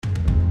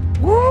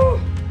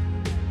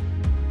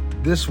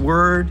This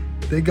word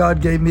that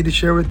God gave me to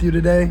share with you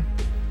today,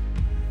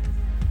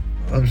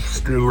 I'm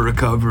still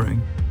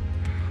recovering.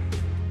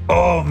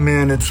 Oh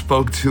man, it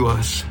spoke to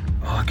us.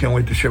 Oh, I can't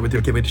wait to share with you.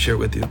 I can't wait to share it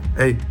with you.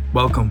 Hey,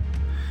 welcome.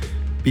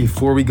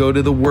 Before we go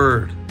to the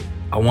word,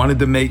 I wanted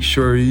to make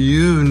sure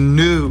you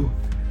knew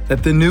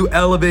that the new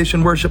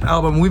Elevation Worship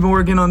album, we've been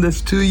working on this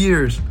 2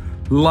 years,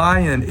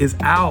 Lion, is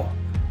out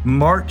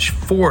March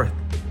 4th.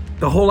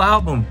 The whole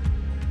album.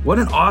 What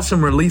an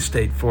awesome release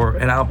date for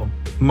an album.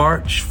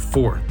 March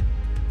 4th.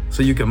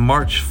 So you can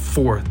march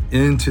forth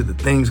into the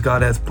things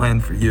God has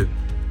planned for you.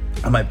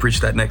 I might preach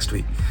that next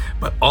week.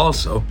 But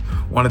also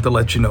wanted to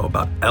let you know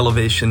about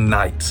Elevation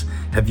Nights.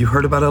 Have you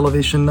heard about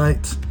Elevation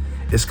Nights?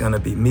 It's gonna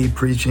be me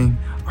preaching,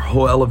 our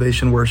whole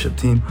Elevation Worship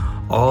team,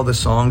 all the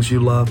songs you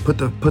love. Put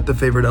the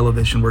favorite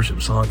Elevation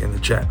Worship song in the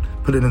chat.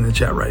 Put it in the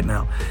chat right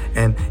now.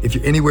 And if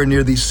you're anywhere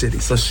near these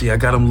cities, let's see, I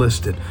got them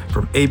listed.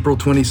 From April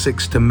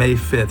 26th to May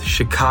 5th,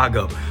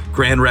 Chicago,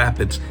 Grand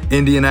Rapids,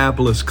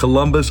 Indianapolis,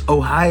 Columbus,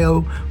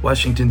 Ohio,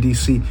 Washington,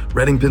 D.C.,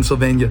 Reading,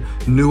 Pennsylvania,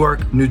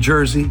 Newark, New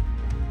Jersey,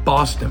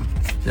 Boston.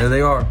 There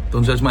they are.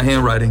 Don't judge my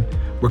handwriting.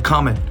 We're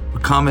coming.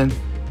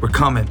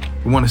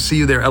 We want to see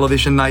you there,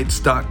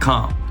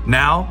 elevationnights.com.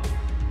 Now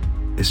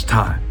it's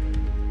time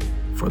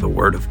for the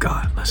word of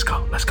God. Let's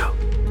go.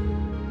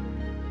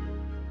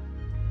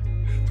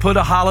 Put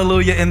a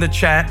hallelujah in the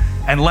chat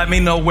and let me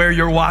know where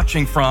you're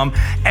watching from.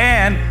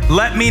 And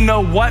let me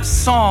know what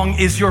song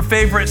is your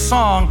favorite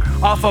song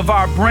off of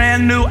our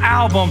brand new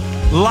album,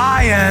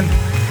 Lion,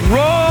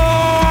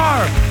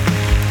 Roar!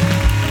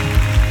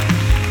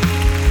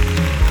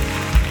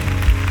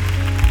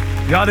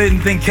 Y'all didn't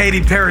think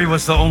Katy Perry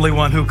was the only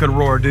one who could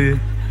roar, do you?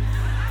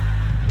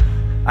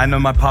 I know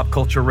my pop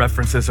culture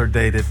references are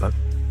dated, but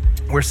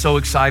we're so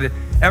excited.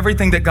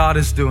 Everything that God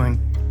is doing,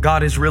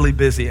 God is really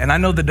busy. And I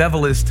know the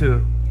devil is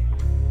too.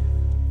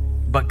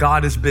 But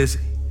God is busy,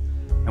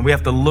 and we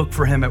have to look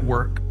for him at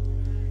work.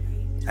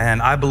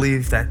 And I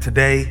believe that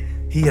today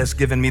he has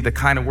given me the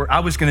kind of work. I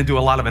was gonna do a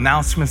lot of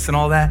announcements and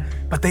all that,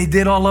 but they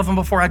did all of them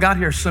before I got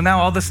here. So now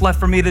all that's left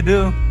for me to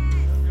do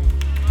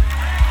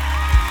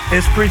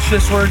is preach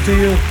this word to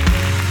you.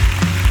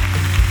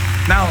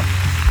 Now,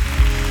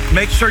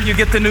 make sure you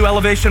get the new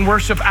Elevation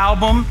Worship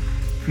album.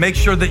 Make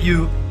sure that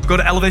you go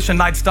to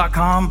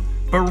elevationnights.com.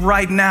 But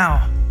right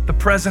now, the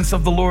presence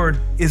of the Lord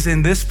is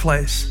in this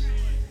place.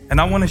 And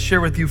I want to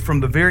share with you from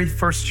the very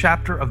first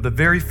chapter of the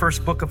very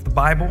first book of the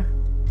Bible.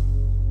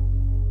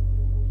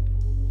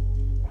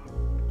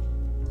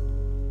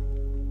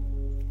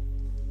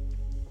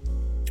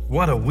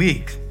 What a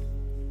week.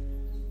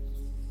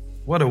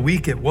 What a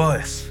week it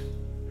was.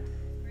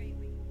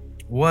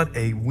 What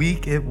a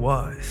week it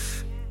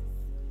was.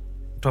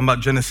 I'm talking about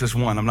Genesis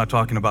 1. I'm not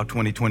talking about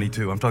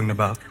 2022. I'm talking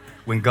about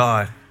when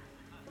God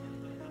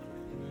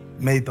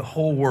made the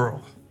whole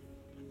world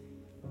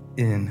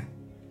in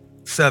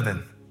 6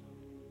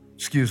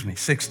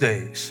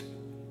 days.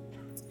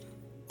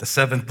 The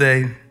seventh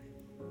day,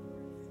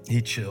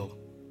 he chilled.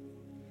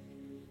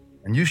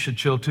 And you should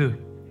chill too,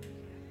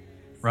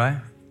 right?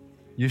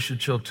 You should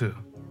chill too.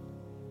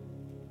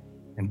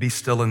 And be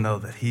still and know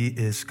that he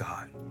is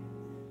God.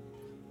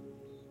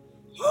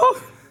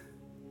 Woo!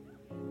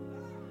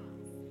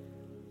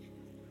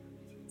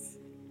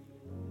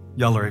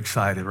 Y'all are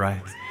excited,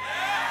 right?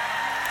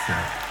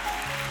 Yeah.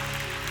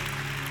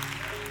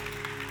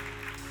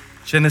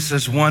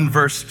 Genesis 1,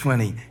 verse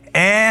 20.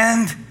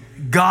 And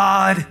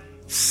God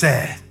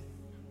said.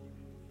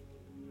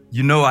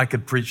 You know I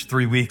could preach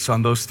 3 weeks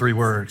on those 3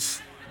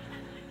 words.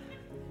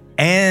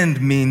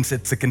 And means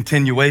it's a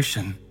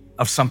continuation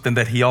of something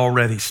that he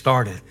already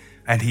started,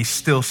 and he's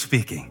still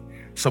speaking.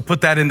 So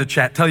put that in the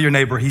chat. Tell your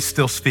neighbor he's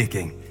still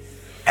speaking.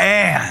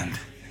 And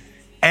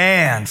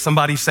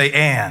somebody say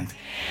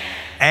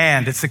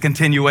and it's a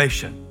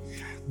continuation.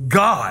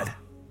 God,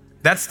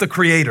 that's the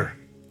creator.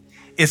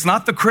 It's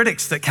not the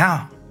critics that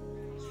count.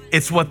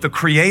 It's what the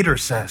creator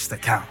says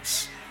that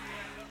counts.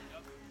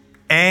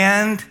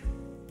 And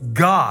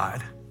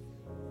God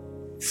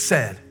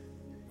said,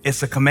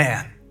 it's a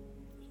command.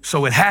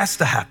 So it has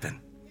to happen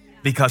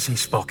because he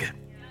spoke it.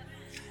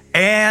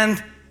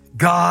 And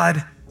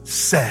God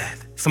said,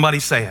 somebody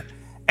say it.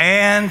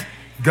 And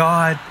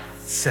God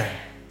said,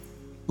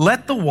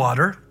 let the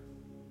water,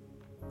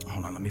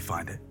 hold on, let me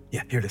find it.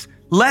 Yeah, here it is.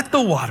 Let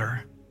the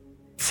water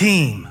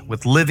teem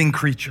with living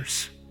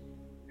creatures,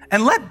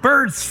 and let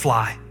birds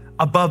fly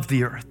above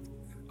the earth,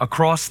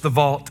 across the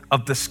vault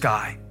of the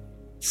sky.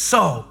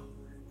 So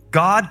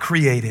God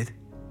created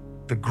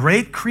the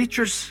great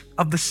creatures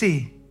of the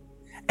sea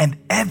and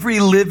every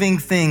living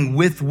thing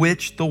with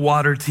which the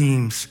water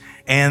teems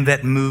and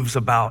that moves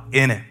about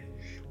in it,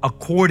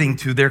 according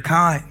to their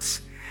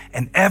kinds,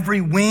 and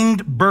every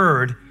winged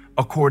bird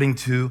according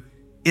to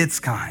its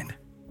kind.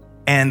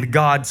 And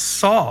God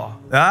saw,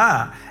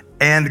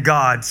 and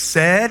God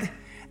said,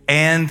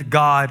 and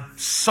God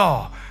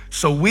saw.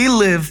 So we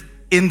live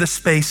in the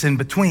space in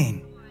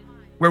between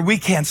where we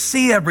can't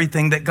see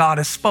everything that God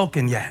has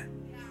spoken yet.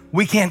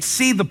 We can't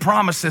see the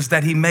promises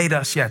that he made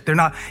us yet. They're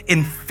not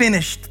in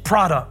finished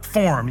product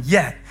form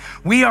yet.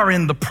 We are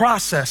in the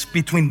process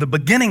between the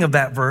beginning of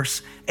that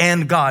verse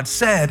and God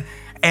said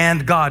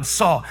and God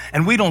saw.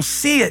 And we don't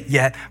see it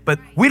yet, but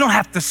we don't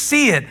have to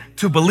see it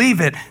to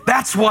believe it.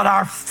 That's what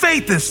our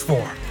faith is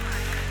for.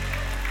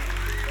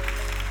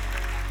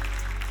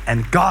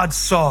 And God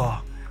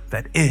saw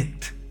that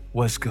it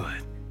was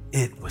good.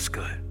 It was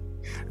good.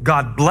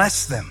 God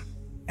blessed them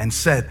and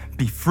said,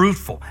 be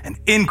fruitful and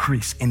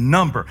increase in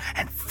number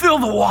and fill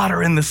the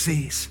water in the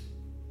seas.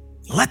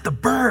 Let the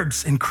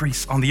birds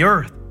increase on the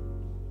earth.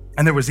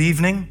 And there was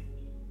evening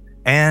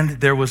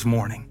and there was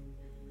morning,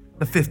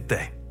 the fifth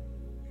day.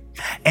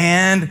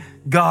 And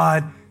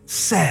God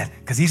said,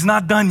 because he's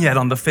not done yet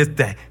on the fifth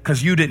day,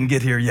 because you didn't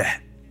get here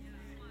yet.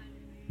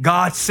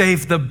 God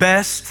saved the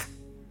best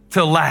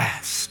to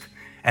last.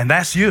 And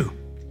that's you.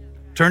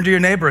 Turn to your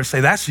neighbor and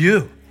say, that's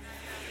you.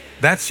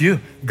 That's you.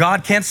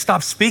 God can't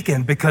stop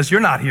speaking because you're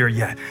not here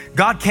yet.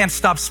 God can't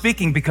stop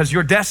speaking because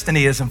your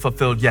destiny isn't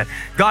fulfilled yet.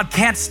 God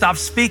can't stop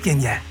speaking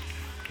yet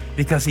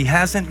because he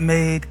hasn't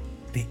made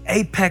the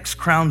apex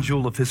crown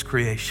jewel of his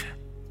creation,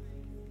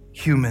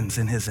 humans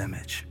in his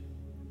image.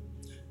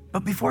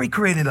 But before he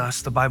created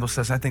us, the Bible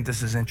says, I think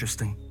this is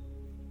interesting.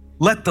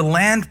 Let the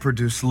land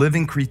produce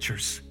living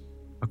creatures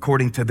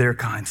according to their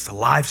kinds, the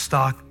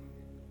livestock,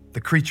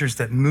 the creatures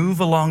that move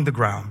along the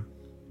ground,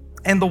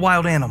 and the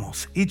wild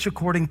animals, each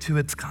according to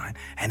its kind.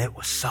 And it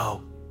was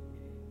so.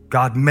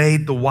 God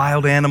made the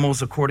wild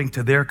animals according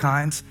to their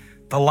kinds,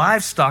 the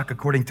livestock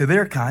according to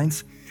their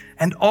kinds,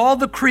 and all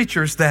the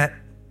creatures that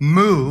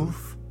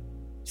move,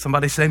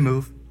 somebody say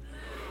move,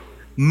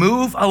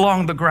 move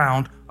along the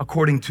ground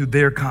according to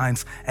their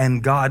kinds.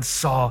 And God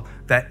saw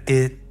that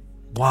it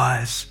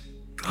was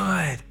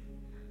good.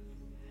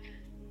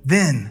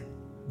 Then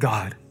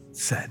God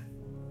said,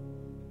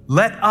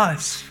 let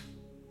us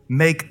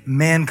make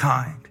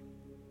mankind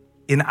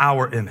in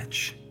our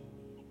image,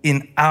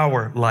 in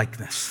our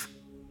likeness,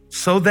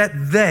 so that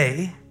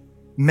they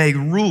may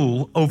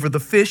rule over the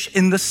fish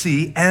in the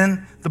sea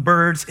and the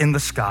birds in the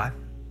sky,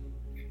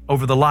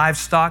 over the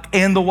livestock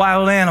and the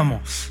wild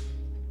animals,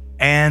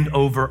 and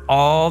over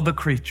all the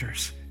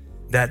creatures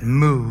that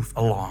move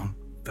along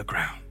the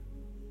ground.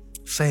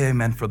 Say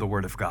amen for the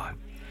word of God.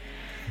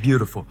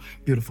 Beautiful,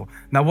 beautiful.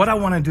 Now what I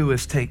want to do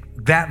is take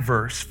that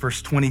verse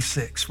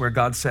 26, where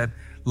God said,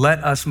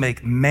 let us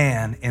make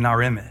man in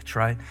our image,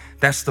 right?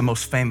 That's the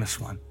most famous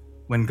one.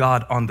 When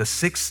God on the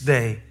sixth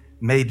day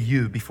made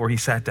you before he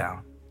sat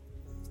down.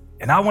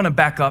 And I want to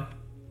back up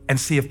and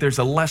see if there's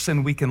a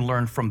lesson we can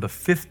learn from the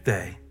fifth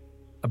day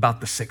about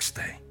the sixth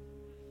day.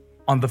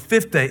 On the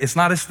fifth day, it's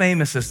not as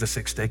famous as the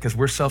sixth day because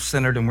we're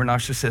self-centered and we're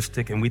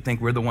narcissistic and we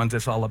think we're the ones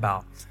it's all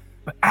about.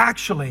 But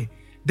actually,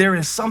 there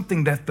is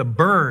something that the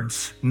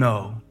birds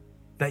know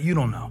that you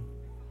don't know.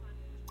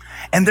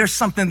 And there's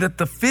something that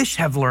the fish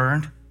have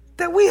learned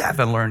that we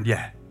haven't learned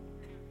yet.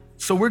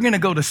 So we're gonna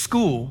go to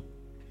school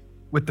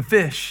with the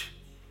fish.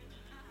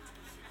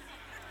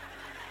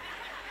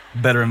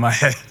 Better in my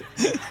head.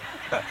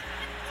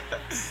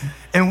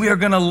 And we are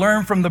gonna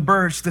learn from the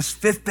birds this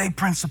fifth day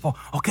principle,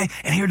 okay?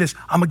 And here it is,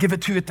 I'm gonna give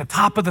it to you at the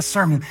top of the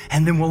sermon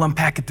and then we'll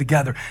unpack it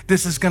together.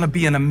 This is gonna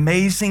be an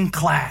amazing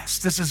class.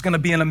 This is gonna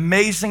be an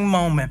amazing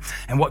moment.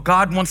 And what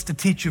God wants to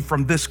teach you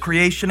from this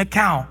creation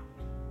account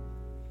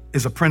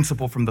is a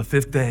principle from the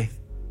fifth day,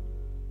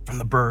 from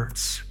the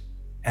birds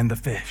and the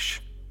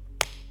fish.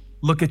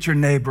 Look at your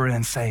neighbor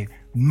and say,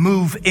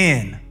 move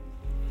in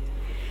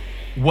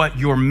what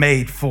you're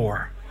made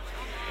for.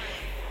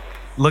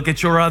 Look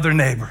at your other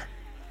neighbor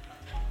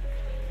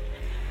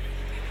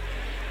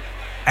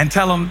and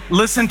tell them,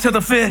 listen to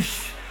the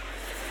fish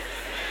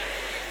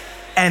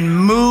and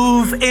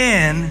move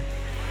in.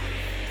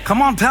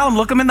 Come on, tell them,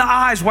 look them in the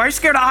eyes. Why are you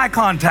scared of eye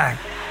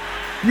contact?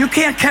 You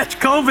can't catch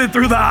COVID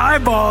through the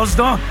eyeballs,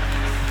 don't.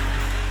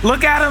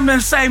 Look at them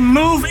and say,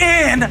 move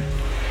in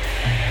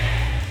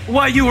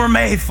what you were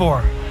made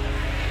for.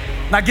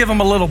 Now give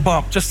them a little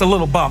bump, just a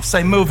little bump.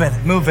 Say, move in,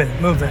 move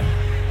in, move in.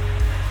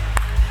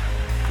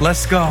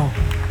 Let's go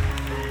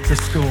to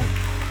school.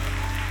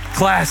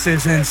 Class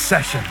is in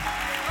session.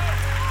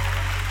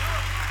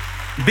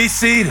 Be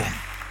seated.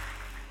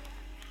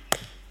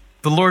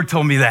 The Lord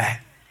told me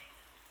that.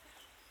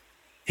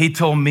 He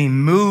told me,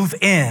 move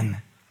in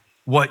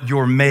what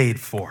you're made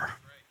for.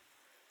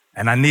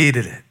 And I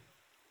needed it.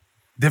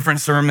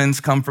 Different sermons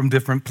come from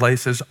different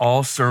places.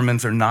 All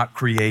sermons are not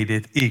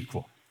created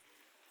equal.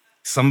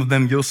 Some of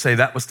them you'll say,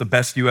 that was the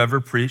best you ever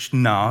preached.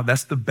 No,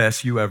 that's the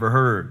best you ever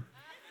heard.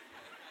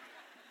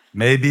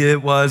 Maybe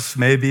it was,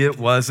 maybe it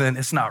wasn't.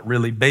 It's not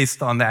really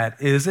based on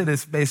that, is it?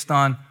 It's based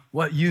on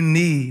what you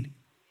need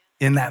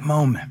in that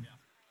moment.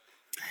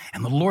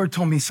 And the Lord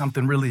told me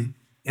something really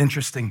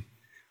interesting,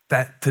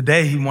 that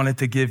today he wanted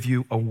to give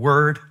you a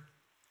word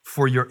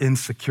for your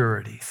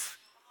insecurities.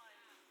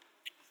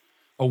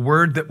 A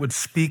word that would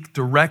speak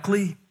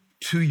directly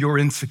to your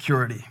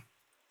insecurity,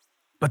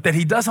 but that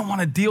he doesn't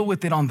want to deal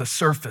with it on the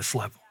surface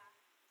level.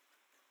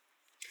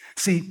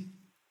 See,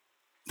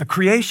 the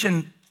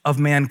creation of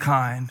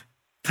mankind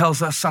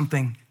tells us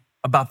something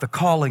about the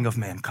calling of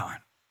mankind.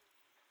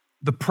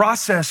 The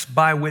process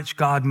by which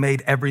God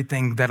made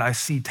everything that I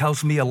see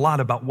tells me a lot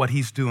about what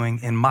he's doing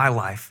in my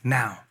life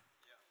now.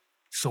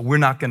 So we're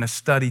not going to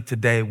study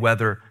today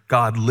whether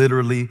God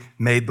literally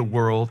made the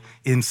world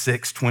in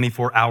 6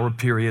 24-hour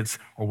periods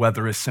or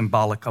whether it's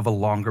symbolic of a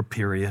longer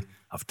period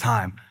of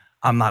time.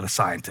 I'm not a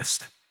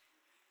scientist.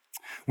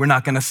 We're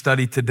not going to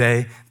study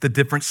today the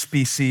different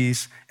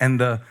species and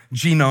the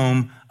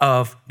genome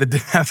of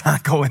the, I'm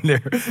not going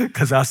there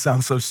because I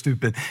sound so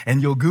stupid.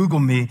 And you'll Google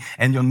me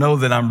and you'll know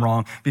that I'm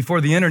wrong.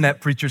 Before the internet,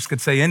 preachers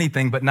could say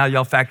anything, but now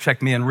y'all fact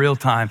check me in real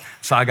time,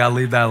 so I got to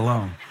leave that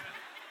alone.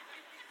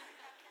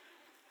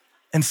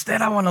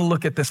 Instead, I want to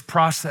look at this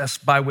process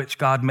by which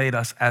God made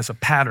us as a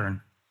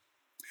pattern.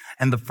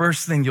 And the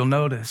first thing you'll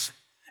notice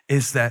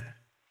is that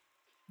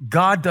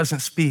God doesn't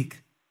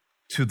speak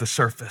to the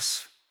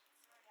surface.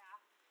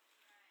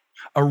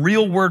 A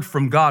real word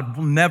from God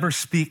will never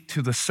speak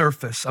to the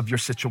surface of your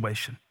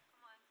situation.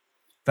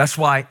 That's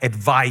why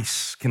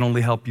advice can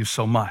only help you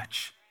so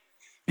much.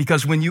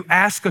 Because when you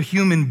ask a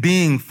human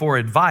being for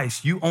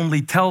advice, you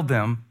only tell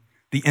them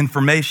the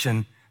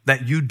information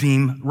that you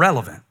deem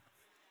relevant.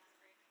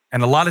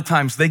 And a lot of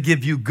times they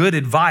give you good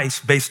advice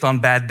based on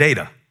bad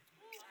data.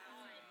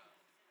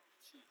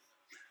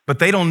 But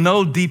they don't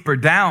know deeper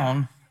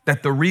down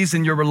that the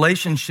reason your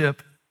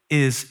relationship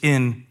is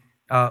in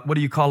what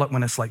do you call it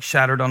when it's like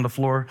shattered on the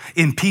floor?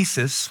 In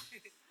pieces.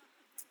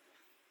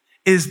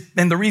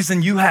 And the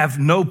reason you have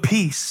no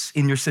peace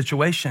in your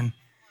situation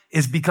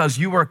is because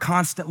you are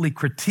constantly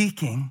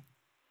critiquing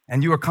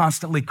and you are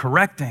constantly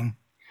correcting.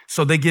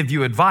 So they give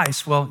you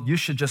advice. Well, you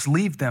should just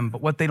leave them.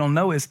 But what they don't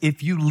know is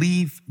if you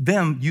leave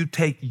them, you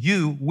take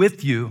you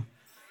with you.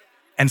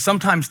 And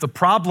sometimes the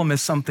problem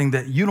is something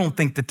that you don't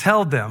think to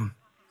tell them.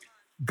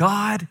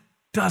 God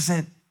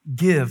doesn't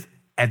give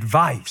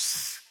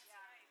advice,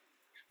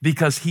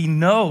 because he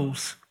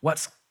knows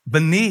what's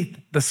beneath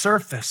the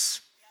surface.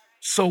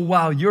 So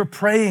while you're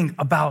praying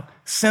about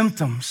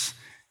symptoms,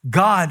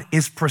 God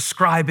is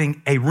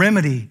prescribing a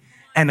remedy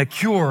and a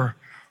cure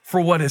for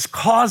what is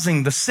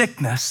causing the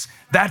sickness.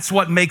 That's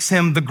what makes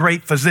him the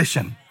great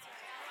physician.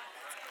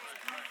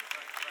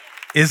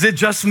 Is it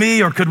just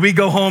me, or could we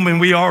go home and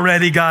we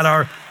already got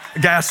our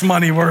gas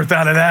money worth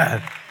out of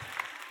that?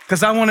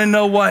 Because I want to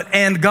know what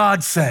 "and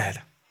God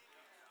said."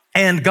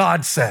 And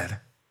God said.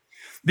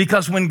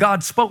 Because when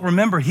God spoke,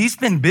 remember, he's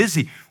been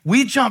busy.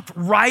 We jumped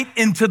right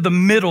into the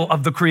middle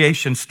of the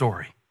creation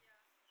story.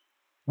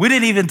 We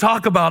didn't even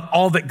talk about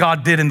all that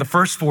God did in the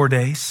first 4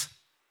 days.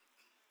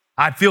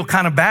 I feel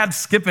kind of bad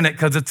skipping it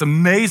because it's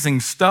amazing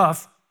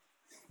stuff.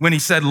 When he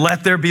said,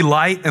 "Let there be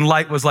light," and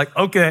light was like,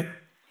 okay.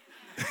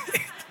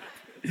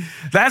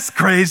 That's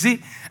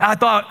crazy. I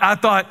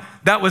thought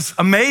that was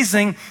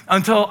amazing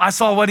until I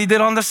saw what he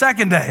did on the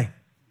second day.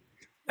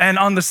 And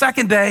on the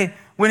second day,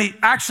 when he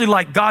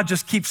actually God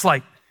just keeps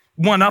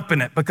one-upping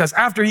it, because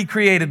after he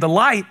created the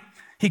light,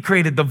 he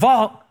created the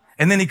vault,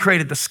 and then he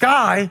created the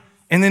sky,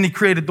 and then he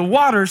created the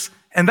waters,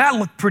 and that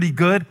looked pretty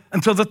good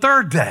until the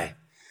third day.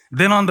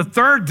 Then on the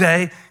third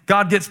day,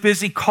 God gets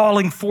busy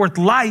calling forth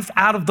life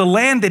out of the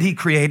land that he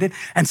created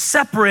and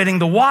separating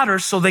the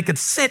waters so they could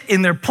sit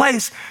in their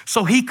place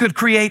so he could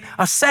create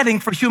a setting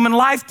for human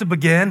life to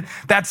begin.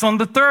 That's on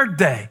the third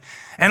day.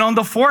 And on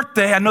the fourth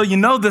day, I know you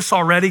know this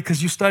already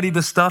because you study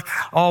this stuff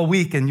all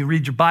week and you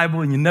read your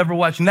Bible and you never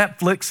watch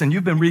Netflix, and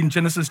you've been reading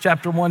Genesis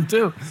chapter 1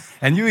 too.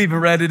 And you even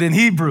read it in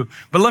Hebrew.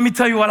 But let me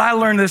tell you what I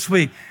learned this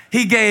week.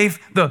 He gave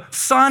the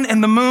sun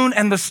and the moon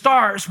and the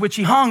stars, which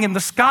he hung in the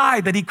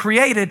sky that he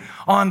created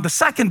on the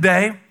second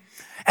day.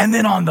 And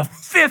then on the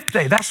fifth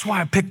day, that's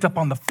why I picked up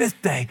on the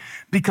fifth day,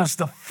 because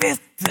the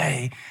fifth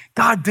day,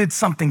 God did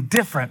something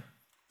different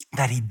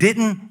that he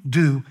didn't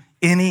do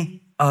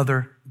any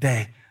other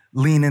day.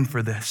 Lean in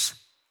for this.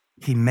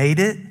 He made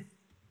it,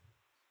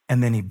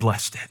 and then he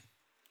blessed it.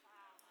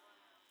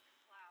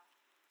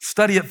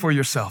 Study it for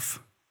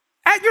yourself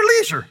at your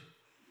leisure.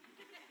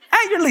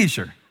 At your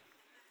leisure.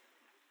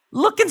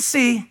 Look and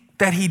see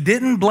that he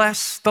didn't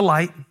bless the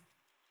light.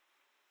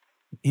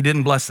 He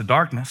didn't bless the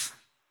darkness.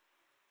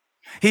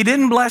 He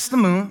didn't bless the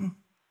moon.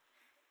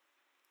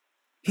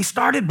 He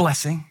started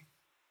blessing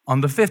on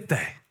the fifth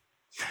day,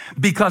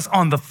 because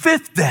on the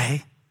fifth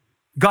day,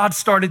 God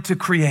started to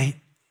create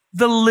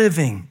the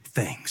living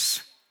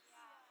things.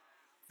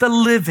 The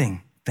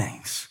living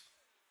things.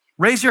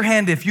 Raise your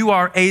hand if you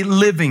are a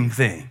living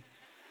thing.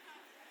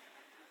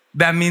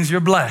 That means you're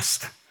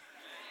blessed.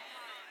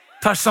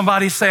 Touch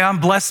somebody, say, "I'm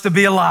blessed to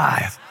be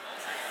alive."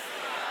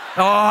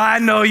 Oh, I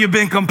know you've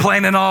been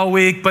complaining all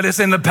week, but it's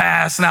in the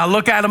past. Now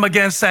look at them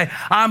again, say,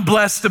 "I'm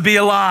blessed to be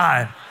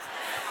alive.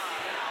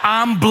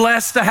 I'm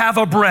blessed to have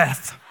a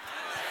breath.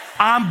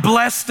 I'm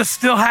blessed to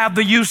still have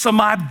the use of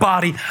my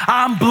body.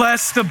 I'm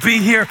blessed to be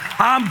here.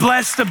 I'm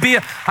blessed to be.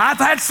 I've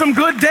had some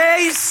good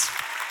days.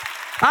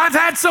 I've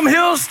had some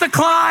hills to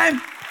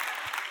climb.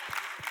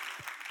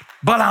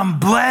 But I'm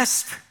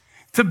blessed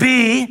to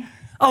be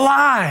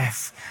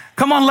alive."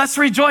 Come on, let's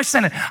rejoice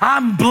in it.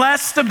 I'm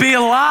blessed to be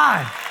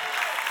alive.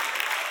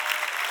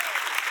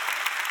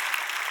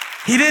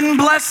 He didn't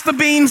bless the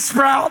bean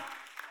sprout,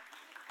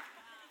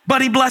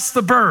 but he blessed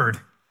the bird.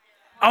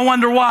 I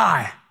wonder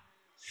why.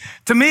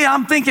 To me,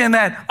 I'm thinking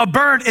that a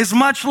bird is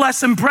much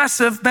less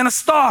impressive than a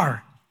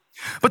star.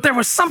 But there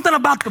was something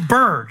about the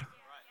bird,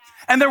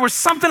 and there was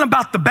something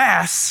about the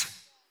bass,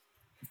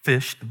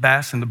 fish, the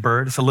bass and the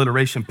bird, it's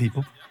alliteration,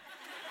 people,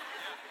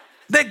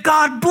 that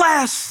God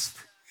blessed.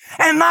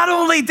 And not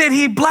only did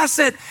he bless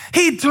it,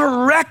 he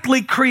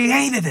directly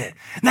created it.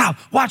 Now,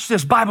 watch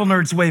this. Bible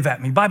nerds wave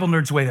at me. Bible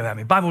nerds wave at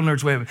me. Bible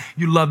nerds wave at me.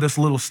 You love this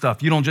little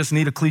stuff. You don't just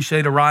need a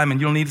cliche to rhyme, and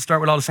you don't need to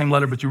start with all the same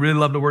letter, but you really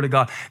love the word of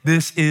God.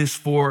 This is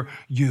for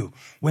you.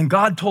 When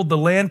God told the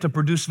land to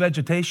produce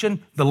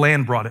vegetation, the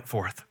land brought it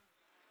forth.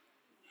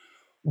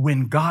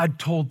 When God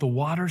told the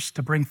waters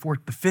to bring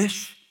forth the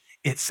fish,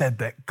 it said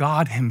that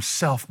God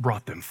himself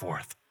brought them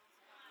forth.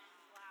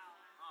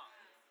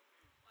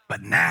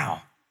 But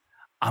now,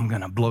 I'm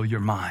gonna blow your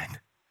mind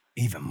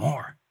even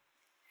more.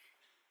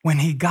 When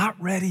he got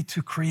ready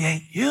to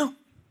create you,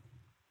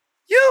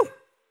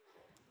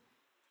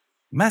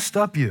 messed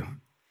up you.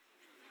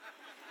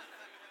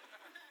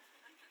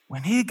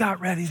 When he got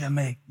ready to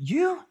make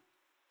you,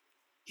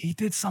 he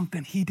did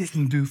something he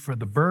didn't do for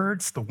the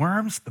birds, the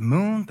worms, the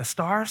moon, the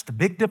stars, the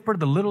Big Dipper,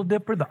 the Little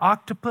Dipper, the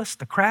octopus,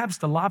 the crabs,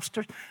 the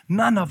lobsters.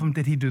 None of them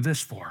did he do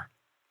this for.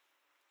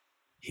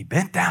 He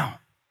bent down.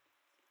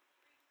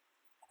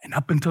 And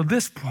up until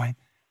this point,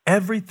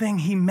 everything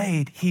he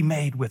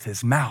made with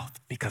his mouth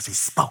because he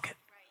spoke it.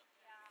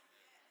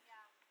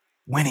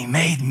 When he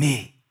made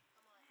me,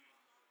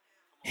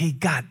 he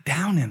got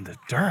down in the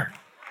dirt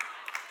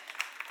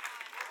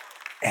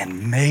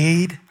and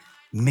made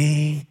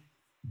me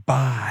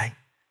by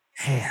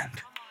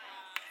hand.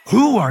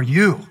 Who are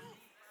you?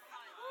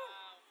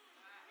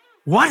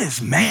 What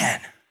is man?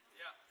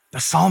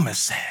 The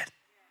psalmist said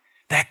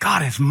that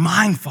God is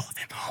mindful of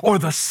him, or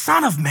the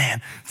Son of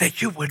Man, that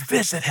you would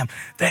visit him,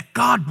 that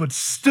God would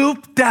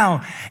stoop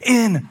down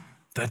in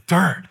the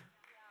dirt,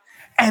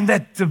 and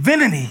that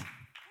divinity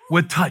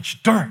would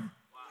touch dirt.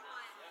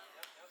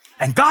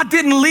 And God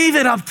didn't leave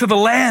it up to the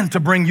land to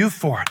bring you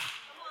forth.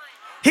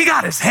 He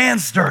got his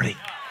hands dirty.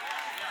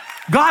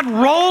 God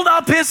rolled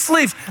up his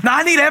sleeves. Now,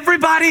 I need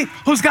everybody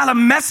who's got a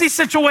messy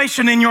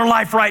situation in your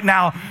life right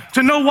now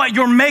to know what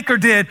your maker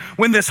did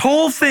when this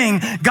whole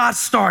thing got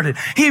started.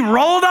 He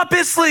rolled up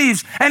his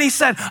sleeves and he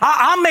said,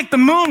 I'll make the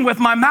moon with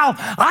my mouth.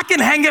 I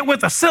can hang it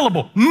with a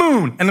syllable,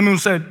 moon. And the moon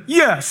said,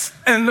 yes.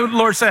 And the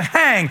Lord said,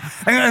 hang.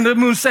 And the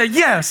moon said,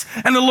 yes.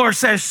 And the Lord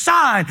said,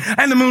 shine.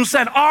 And the moon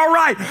said, all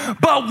right.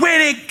 But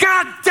when it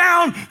got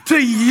down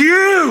to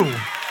you,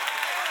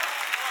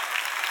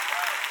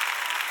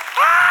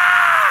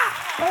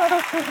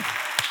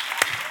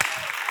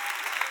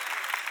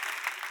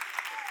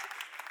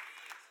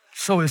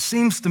 so it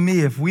seems to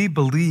me, if we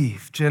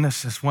believe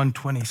Genesis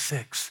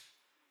 1:26,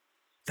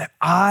 that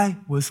I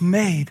was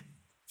made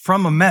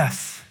from a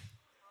mess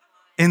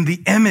in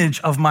the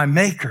image of my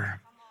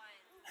maker,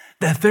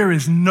 that there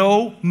is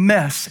no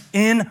mess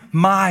in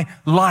my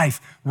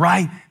life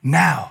right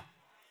now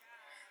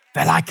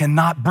that I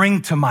cannot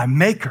bring to my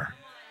maker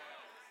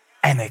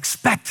and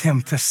expect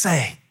him to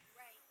say,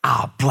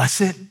 I'll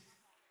bless it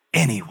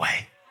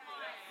anyway.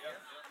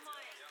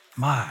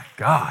 My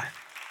God.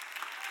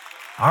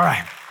 All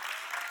right.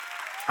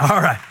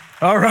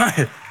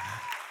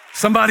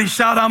 Somebody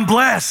shout, I'm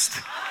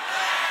blessed.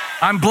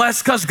 I'm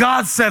blessed because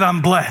God said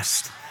I'm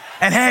blessed.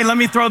 And hey, let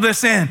me throw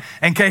this in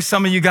case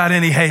some of you got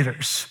any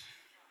haters.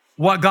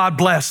 What God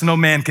blessed, no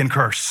man can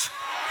curse.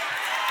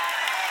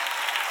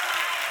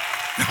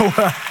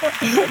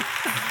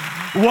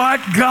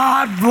 What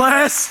God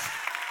blessed,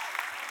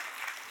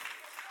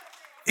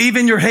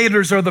 even your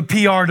haters are the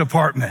PR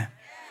department.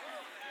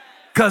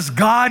 Because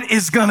God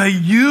is going to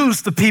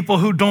use the people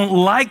who don't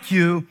like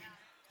you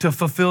to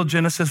fulfill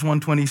Genesis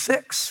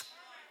 1:26.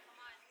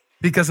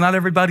 Because not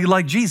everybody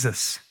liked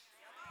Jesus.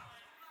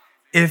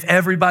 If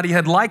everybody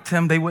had liked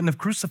him, they wouldn't have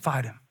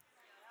crucified him.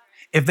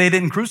 If they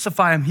didn't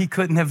crucify him, he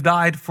couldn't have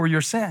died for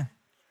your sin.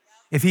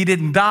 If he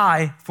didn't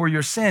die for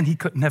your sin, he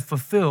couldn't have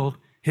fulfilled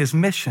his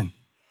mission.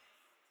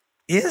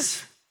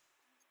 Is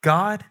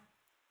God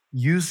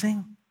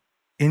using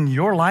in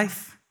your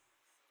life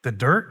the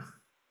dirt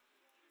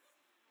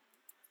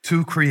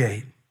to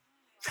create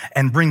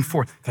and bring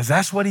forth? Because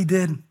that's what he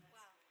did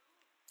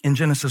in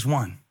Genesis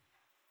 1.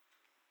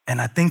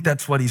 And I think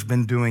that's what he's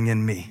been doing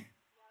in me.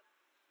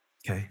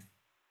 Okay.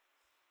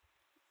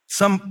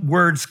 Some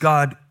words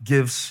God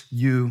gives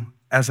you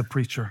as a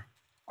preacher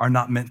are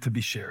not meant to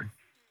be shared.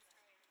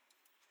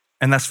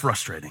 And that's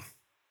frustrating.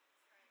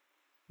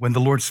 When the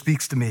Lord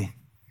speaks to me,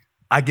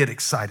 I get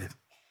excited.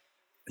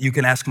 You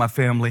can ask my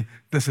family.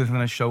 This isn't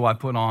a show I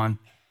put on.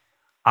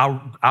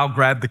 I'll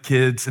grab the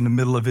kids in the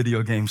middle of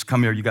video games.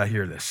 Come here, you got to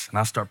hear this. And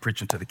I'll start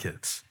preaching to the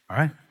kids. All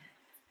right?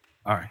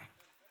 All right.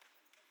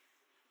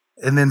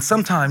 And then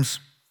sometimes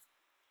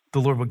the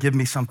Lord will give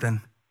me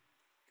something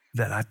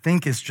that I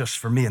think is just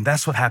for me. And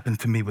that's what happened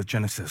to me with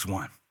Genesis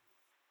 1.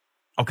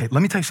 Okay,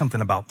 let me tell you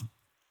something about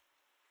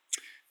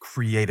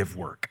creative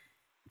work.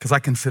 Because I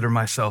consider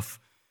myself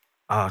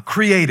a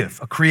creative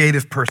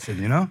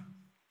person, you know?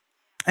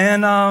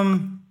 And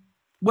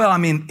well, I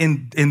mean,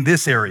 in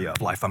this area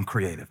of life, I'm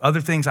creative.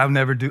 Other things I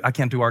never do. I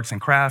can't do arts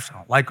and crafts. I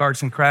don't like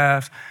arts and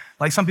crafts.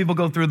 Like some people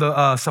go through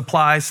the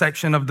supply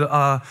section of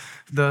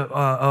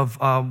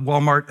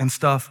Walmart and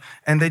stuff,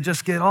 and they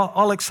just get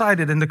all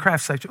excited in the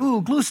craft section.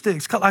 Ooh, glue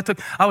sticks.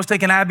 I was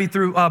taking Abby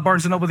through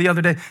Barnes & Noble the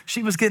other day.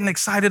 She was getting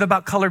excited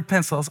about colored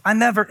pencils. I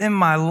never in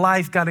my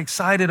life got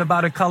excited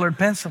about a colored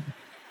pencil.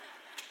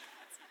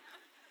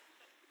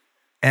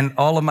 And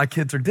all of my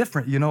kids are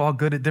different, all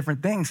good at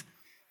different things.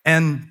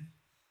 And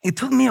it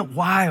took me a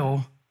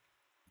while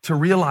to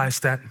realize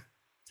that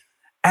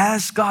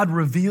as God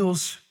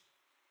reveals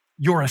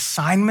your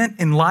assignment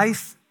in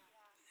life,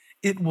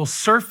 it will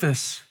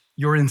surface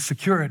your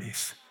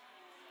insecurities.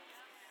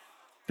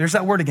 There's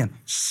that word again,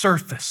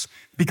 surface.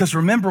 Because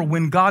remember,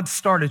 when God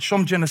started, show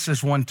them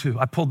Genesis 1:2.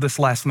 I pulled this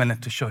last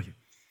minute to show you.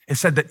 It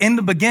said that in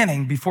the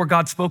beginning, before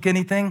God spoke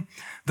anything,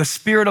 the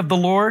Spirit of the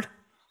Lord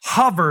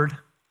hovered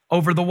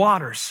over the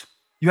waters.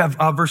 You have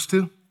verse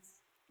 2?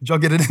 Did y'all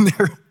get it in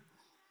there?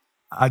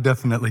 I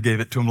definitely gave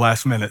it to them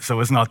last minute,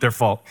 so it's not their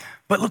fault.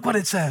 But look what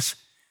it says,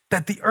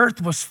 that the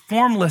earth was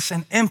formless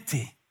and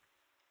empty.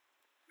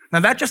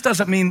 Now, that just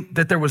doesn't mean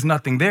that there was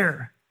nothing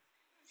there.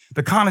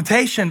 The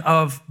connotation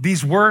of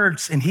these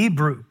words in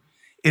Hebrew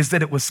is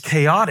that it was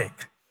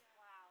chaotic.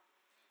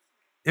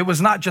 It was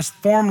not just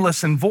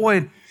formless and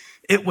void,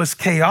 it was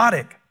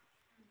chaotic.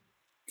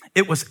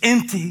 It was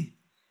empty,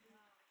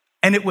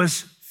 and it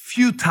was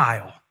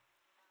futile,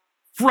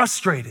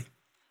 frustrating.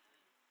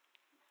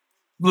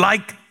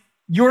 Like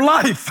your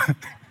life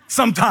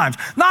sometimes.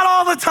 Not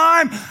all the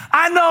time.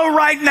 I know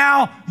right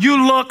now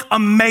you look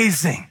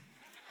amazing,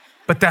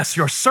 but that's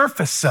your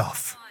surface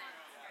self.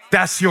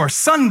 That's your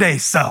Sunday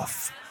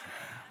self.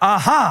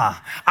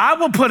 I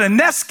will put a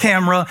Nest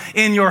camera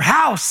in your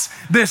house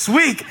this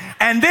week,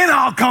 and then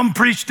I'll come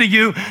preach to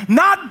you,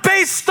 not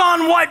based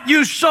on what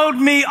you showed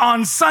me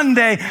on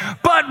Sunday,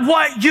 but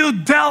what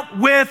you dealt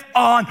with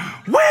on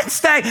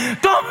Wednesday.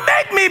 Don't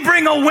make me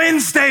bring a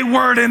Wednesday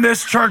word in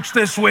this church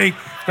this week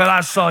that I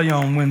saw you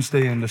on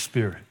Wednesday in the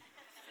Spirit.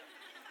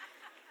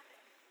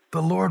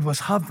 The Lord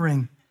was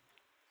hovering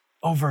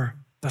over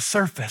the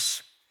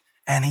surface,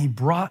 and he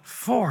brought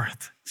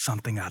forth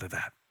something out of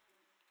that.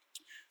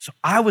 So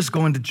I was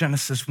going to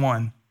Genesis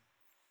 1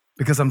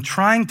 because I'm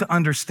trying to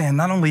understand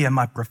not only in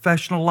my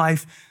professional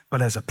life,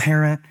 but as a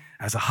parent,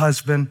 as a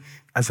husband,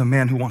 as a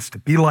man who wants to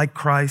be like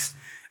Christ.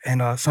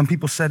 And some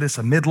people said it's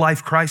a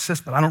midlife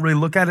crisis, but I don't really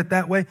look at it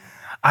that way.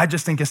 I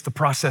just think it's the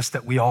process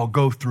that we all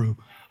go through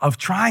of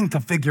trying to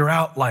figure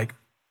out, like,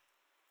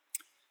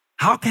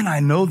 how can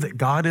I know that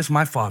God is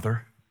my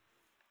Father,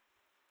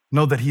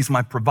 know that he's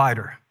my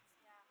provider,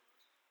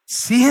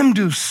 see him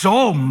do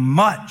so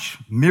much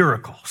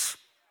miracles,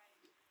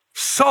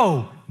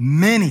 so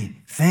many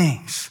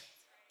things,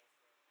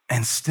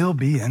 and still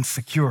be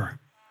insecure?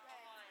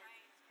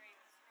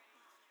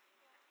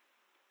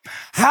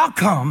 How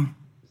come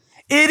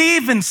it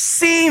even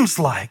seems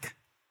like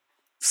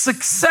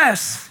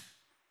success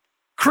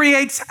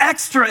creates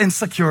extra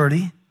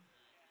insecurity?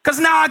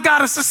 Because now I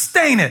gotta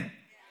sustain it.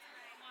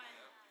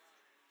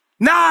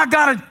 Now I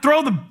gotta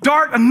throw the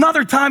dart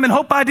another time and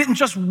hope I didn't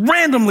just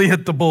randomly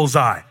hit the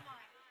bullseye.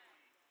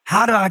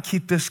 How do I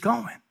keep this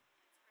going?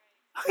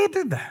 How do you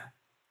do that?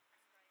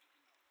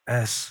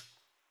 As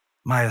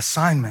my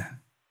assignment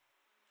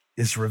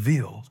is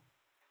revealed,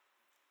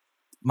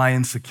 my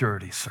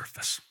insecurities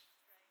surface.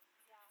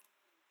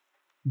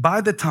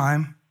 By the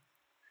time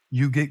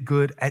you get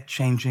good at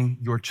changing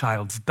your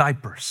child's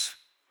diapers,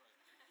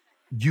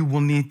 you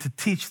will need to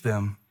teach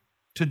them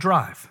to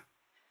drive.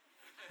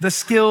 The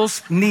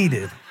skills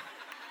needed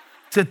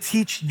to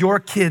teach your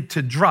kid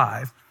to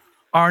drive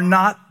are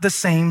not the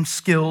same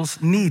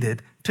skills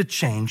needed to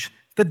change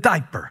the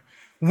diaper.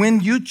 When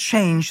you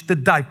change the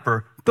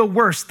diaper, the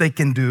worst they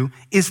can do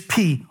is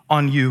pee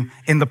on you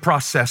in the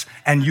process,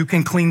 and you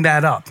can clean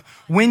that up.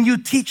 When you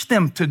teach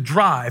them to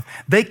drive,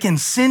 they can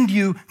send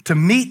you to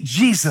meet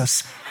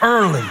Jesus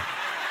early.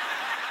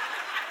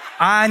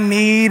 I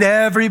need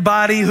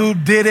everybody who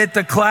did it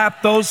to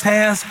clap those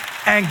hands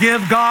and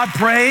give God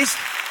praise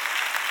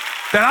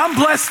that I'm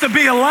blessed to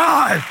be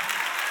alive.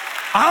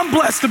 I'm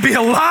blessed to be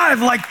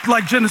alive,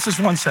 like Genesis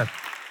 1 said.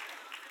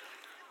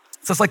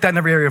 So it's like that in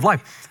every area of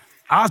life.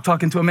 I was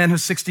talking to a man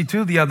who's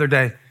 62 the other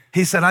day.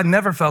 He said, I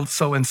never felt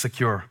so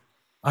insecure.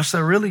 I said,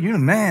 really? You're a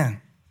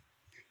man.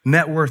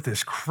 Net worth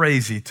is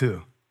crazy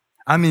too.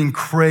 I mean,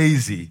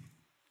 crazy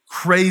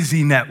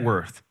net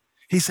worth.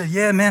 He said,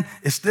 yeah, man,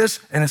 it's this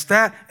and it's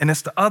that and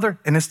it's the other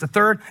and it's the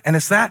third and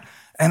it's that.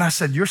 And I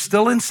said, you're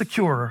still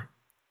insecure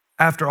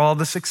after all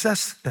the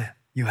success that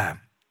you have.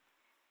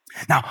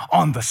 Now,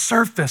 on the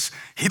surface,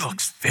 he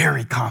looks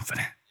very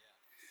confident.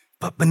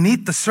 But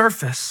beneath the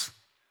surface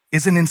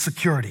is an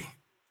insecurity.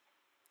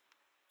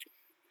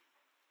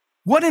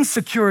 What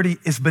insecurity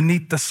is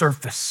beneath the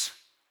surface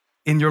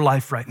in your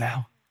life right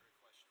now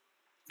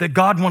that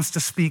God wants to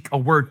speak a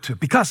word to?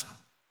 Because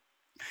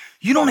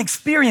you don't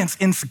experience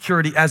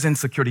insecurity as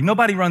insecurity.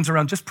 Nobody runs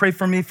around, just pray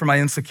for me for my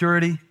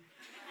insecurity.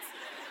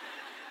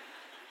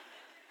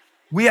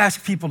 we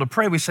ask people to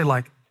pray. We say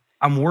like,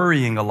 I'm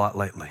worrying a lot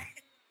lately.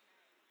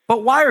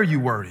 But why are you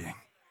worrying?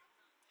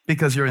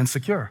 Because you're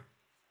insecure.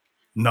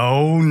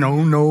 No,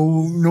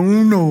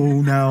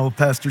 now,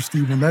 Pastor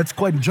Stephen, that's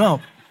quite a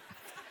jump.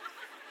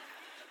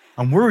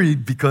 I'm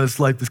worried because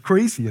life is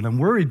crazy, and I'm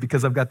worried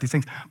because I've got these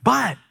things.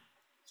 But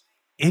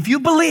if you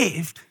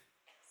believed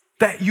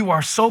that you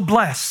are so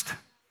blessed,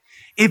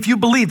 if you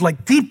believed,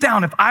 like deep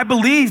down, if I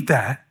believed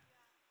that,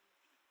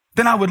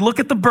 then I would look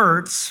at the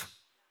birds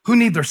who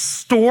neither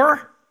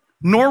store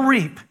nor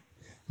reap,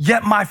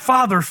 yet my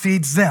Father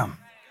feeds them.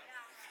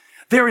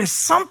 There is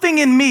something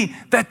in me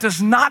that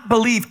does not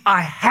believe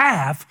I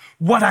have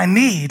what I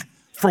need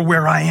for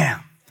where I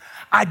am.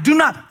 I do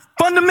not,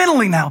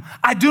 fundamentally now,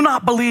 I do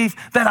not believe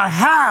that I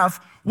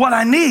have what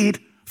I need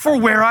for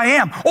where I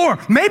am. Or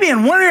maybe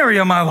in one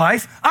area of my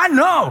life, I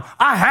know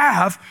I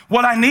have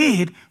what I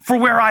need for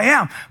where I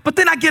am. But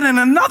then I get in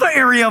another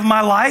area of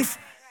my life,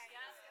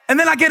 and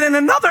then I get in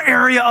another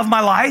area of my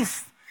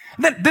life.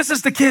 This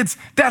is the kids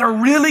that are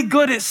really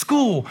good at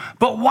school,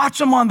 but watch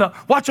them on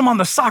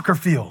the soccer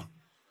field.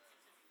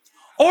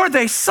 Or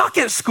they suck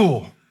at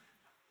school,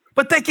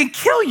 but they can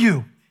kill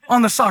you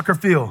on the soccer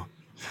field.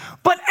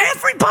 But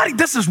everybody,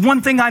 this is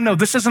one thing I know.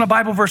 This isn't a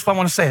Bible verse, but I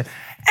want to say it.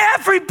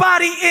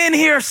 Everybody in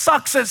here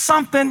sucks at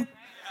something.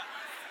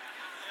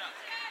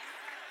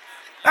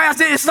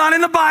 It's not in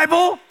the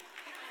Bible.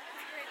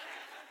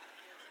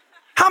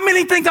 How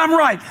many think I'm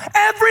right?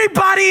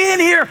 Everybody in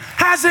here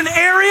has an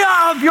area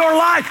of your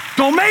life.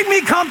 Don't make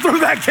me come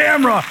through that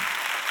camera.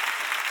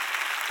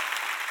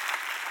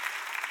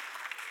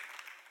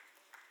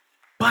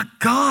 But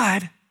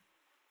God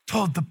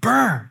told the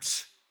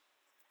birds,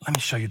 let me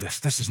show you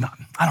this.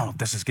 I don't know if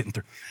this is getting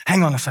through.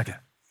 Hang on a second.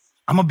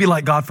 I'm gonna be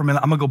like God for a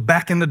minute. I'm gonna go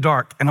back in the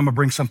dark and I'm gonna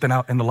bring something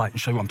out in the light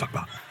and show you what I'm talking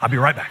about. I'll be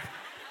right back.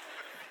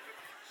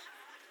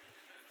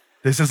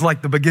 This is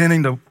like the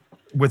beginning to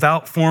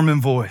without form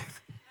and void.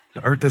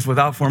 The earth is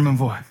without form and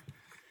void.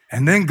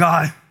 And then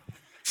God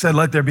said,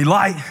 let there be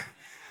light,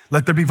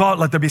 let there be vault,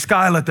 let there be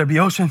sky, let there be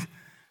ocean,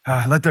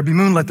 let there be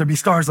moon, let there be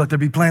stars, let there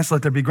be plants,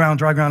 let there be ground,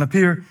 dry ground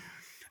appear.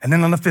 And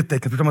then on the fifth day,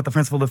 because we're talking about the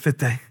principle of the fifth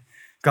day,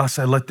 God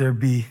said, let there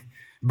be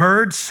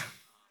birds,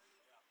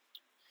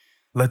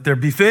 let there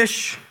be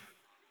fish.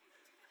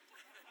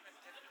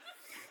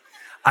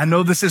 I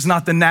know this is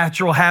not the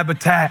natural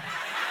habitat.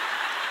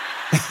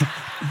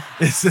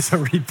 This is a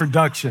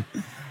reproduction.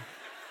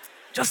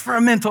 Just for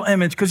a mental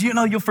image, because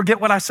you'll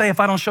forget what I say if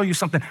I don't show you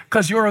something,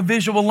 because you're a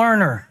visual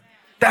learner.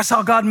 That's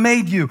how God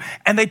made you.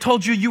 And they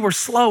told you were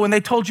slow, and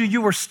they told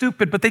you were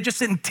stupid, but they just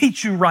didn't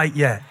teach you right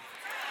yet.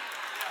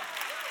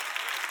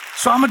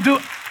 So I'm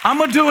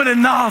gonna do it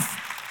enough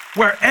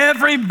where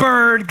every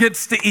bird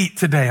gets to eat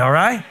today, all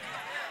right?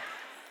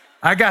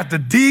 I got the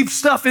deep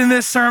stuff in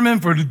this sermon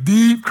for the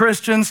deep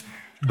Christians,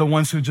 the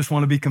ones who just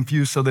want to be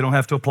confused so they don't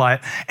have to apply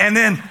it. And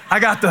then I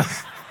got the,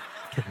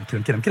 I'm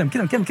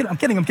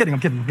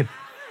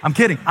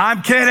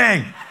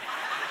kidding.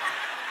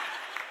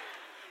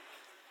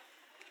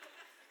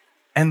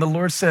 And the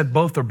Lord said,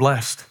 both are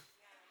blessed.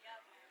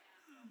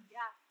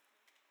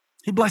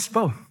 He blessed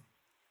both.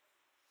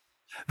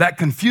 That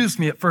confused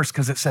me at first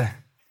because it said,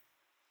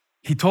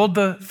 he told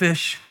the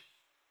fish,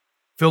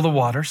 fill the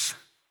waters,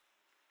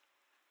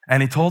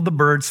 and he told the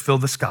birds, fill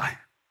the sky.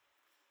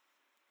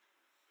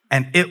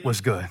 And it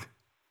was good.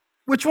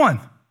 Which one?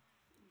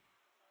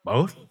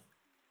 Both.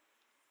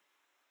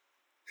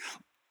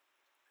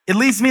 It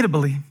leads me to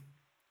believe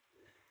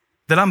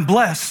that I'm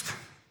blessed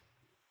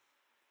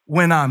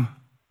when I'm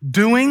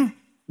doing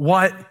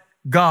what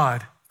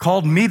God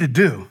called me to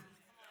do,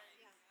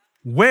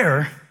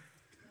 where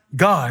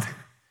God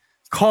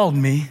called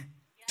me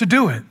to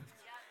do it.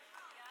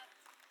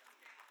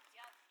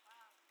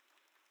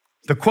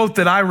 The quote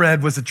that I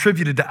read was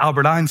attributed to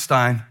Albert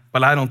Einstein,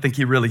 but I don't think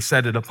he really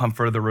said it upon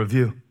further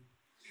review.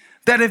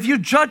 That if you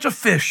judge a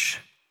fish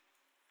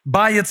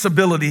by its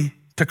ability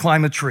to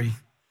climb a tree,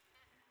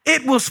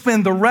 it will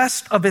spend the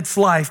rest of its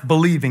life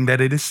believing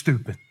that it is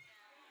stupid.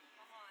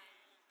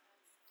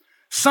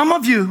 Some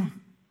of you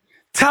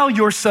tell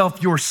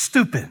yourself you're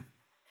stupid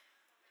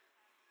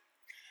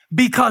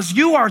because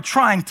you are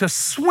trying to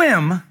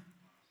swim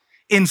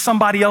in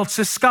somebody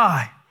else's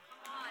sky.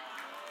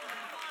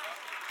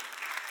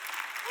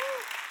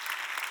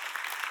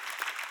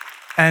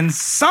 And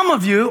some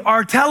of you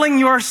are telling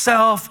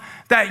yourself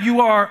that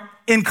you are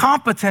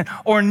incompetent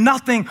or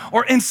nothing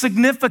or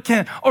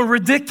insignificant or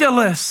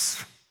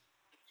ridiculous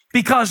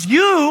because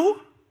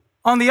you,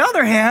 on the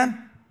other hand,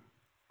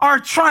 are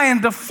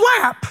trying to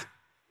flap.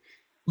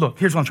 Look,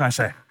 here's what I'm trying to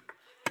say.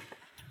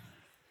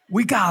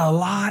 We got a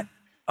lot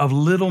of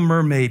Little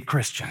Mermaid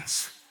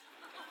Christians.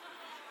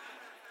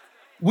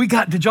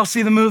 Did y'all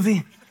see the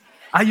movie?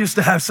 I used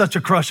to have such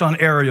a crush on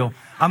Ariel.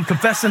 I'm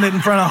confessing it in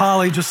front of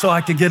Holly just so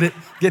I could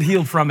get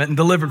healed from it and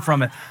delivered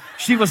from it.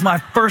 She was my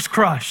first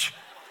crush.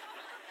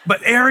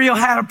 But Ariel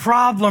had a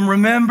problem,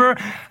 remember?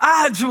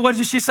 What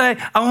did she say?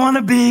 I want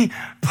to be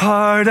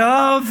part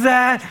of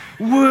that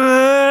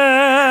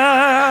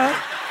world.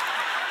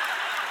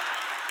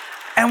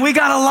 And we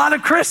got a lot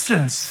of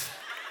Christians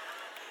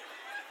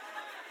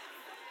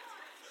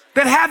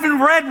that haven't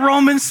read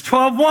Romans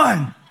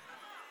 12:1.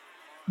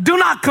 Do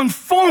not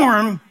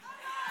conform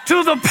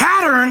to the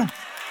pattern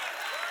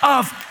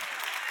of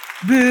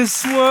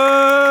this world.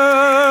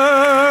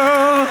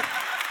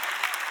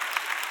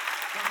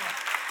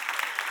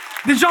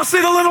 Did y'all see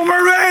The Little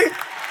Mermaid?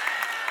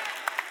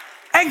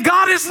 And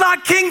God is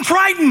not King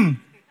Triton.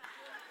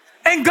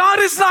 And God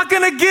is not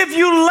gonna give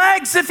you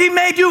legs if he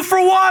made you for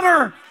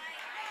water.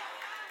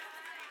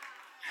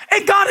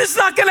 And God is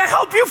not gonna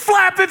help you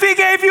flap if he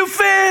gave you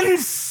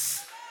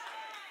fins.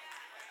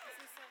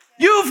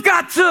 You've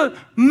got to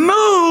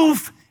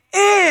move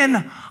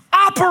in,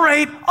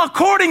 operate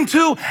according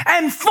to,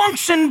 and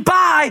function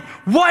by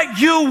what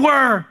you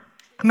were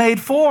made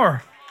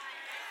for.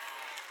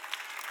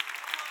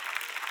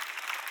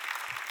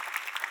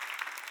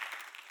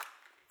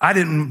 I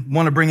didn't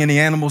want to bring any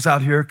animals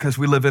out here because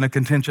we live in a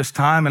contentious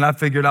time, and I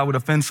figured I would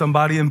offend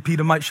somebody and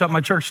Peter might shut my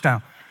church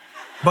down.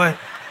 But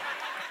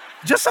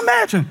just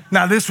imagine.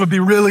 Now, this would be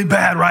really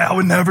bad, right? I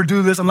would never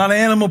do this. I'm not an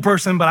animal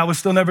person, but I would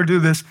still never do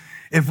this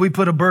if we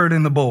put a bird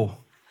in the bowl.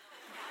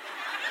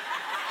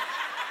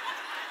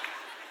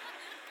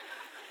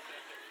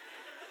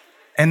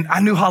 And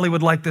I knew Holly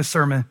would like this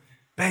sermon.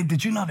 Babe,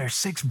 did you know there's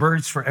 6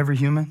 birds for every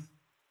human?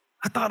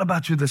 I thought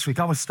about you this week.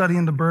 I was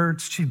studying the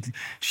birds.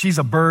 She's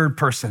a bird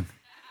person,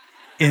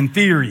 in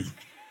theory.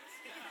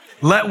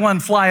 Let one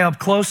fly up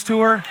close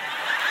to her.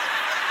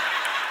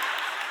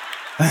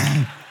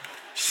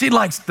 She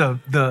likes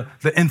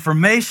the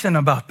information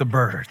about the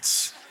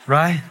birds,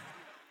 right?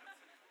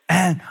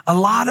 And a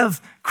lot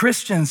of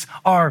Christians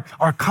are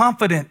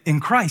confident in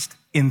Christ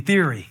in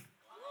theory.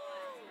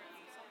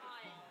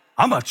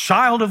 I'm a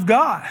child of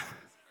God.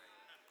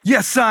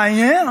 Yes, I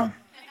am.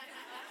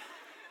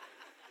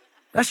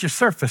 That's your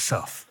surface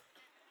self.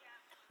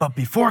 But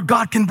before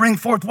God can bring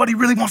forth what he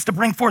really wants to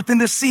bring forth in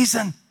this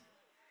season,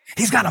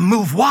 he's got to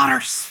move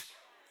waters.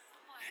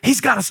 He's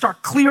got to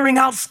start clearing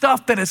out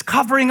stuff that is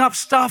covering up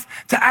stuff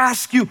to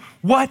ask you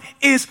what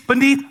is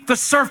beneath the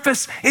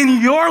surface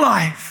in your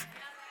life.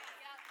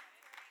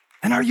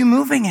 And are you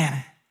moving in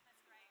it?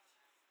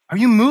 Are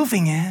you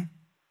moving in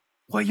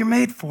what you're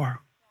made for?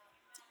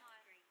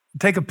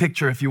 Take a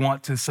picture if you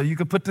want to, so you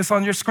could put this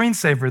on your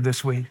screensaver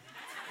this week.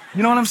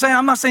 You know what I'm saying?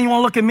 I'm not saying you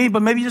want to look at me,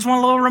 but maybe you just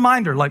want a little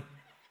reminder, like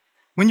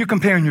when you're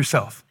comparing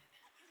yourself.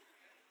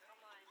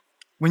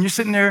 When you're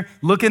sitting there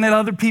looking at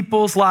other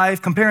people's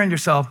life, comparing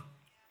yourself,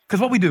 because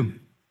what we do,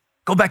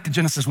 go back to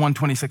Genesis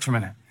 1:26 for a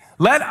minute.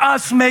 Let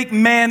us make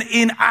man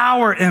in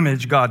our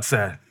image, God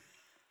said.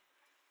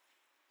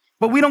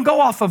 But we don't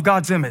go off of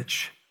God's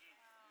image.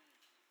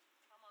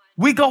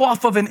 We go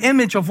off of an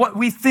image of what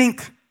we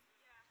think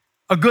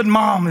a good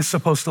mom is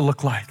supposed to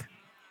look like,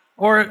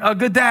 or a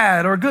good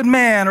dad, or a good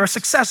man, or a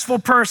successful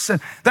person.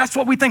 That's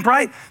what we think,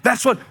 right?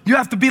 That's what you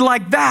have to be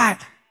like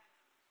that.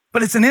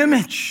 But it's an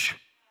image.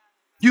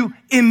 You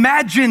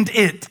imagined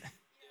it.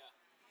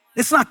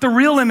 It's not the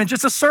real image,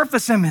 it's a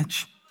surface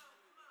image.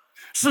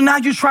 So now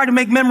you try to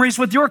make memories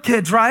with your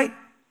kids, right?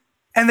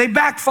 And they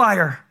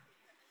backfire.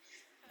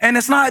 And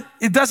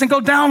it doesn't go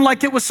down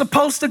like it was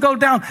supposed to go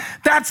down.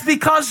 That's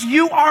because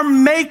you are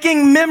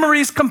making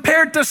memories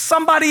compared to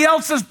somebody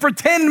else's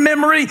pretend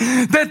memory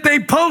that they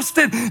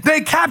posted,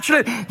 they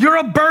captured it. You're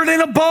a bird in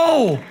a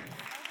bowl.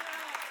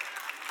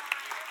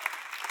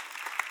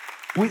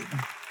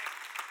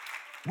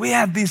 We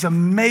have these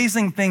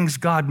amazing things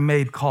God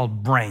made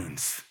called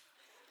brains.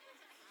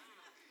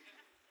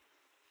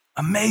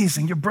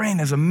 Amazing. Your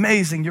brain is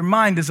amazing. Your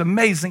mind is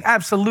amazing.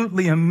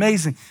 Absolutely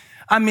amazing.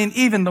 I mean,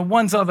 even the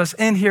ones of us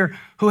in here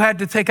who had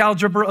to take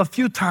algebra a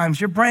few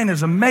times, your brain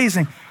is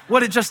amazing.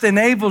 What it just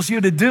enables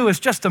you to do is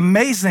just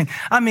amazing.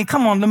 I mean,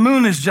 come on, the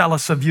moon is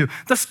jealous of you.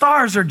 The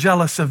stars are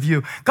jealous of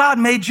you. God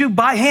made you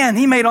by hand.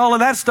 He made all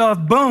of that stuff,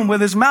 boom,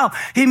 with his mouth.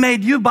 He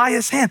made you by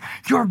his hand.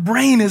 Your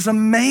brain is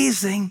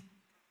amazing.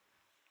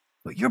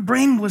 But your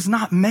brain was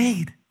not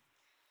made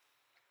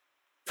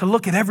to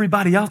look at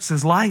everybody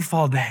else's life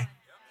all day.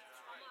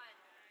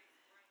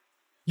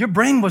 Your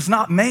brain was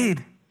not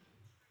made.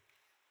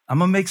 I'm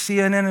gonna make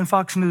CNN and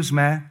Fox News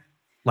mad,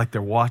 like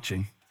they're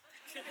watching.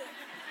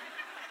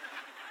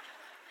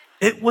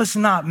 It was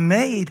not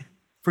made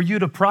for you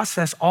to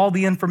process all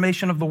the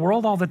information of the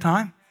world all the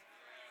time.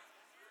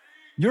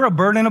 You're a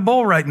bird in a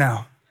bowl right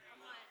now,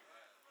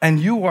 and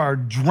you are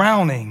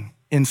drowning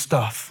in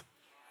stuff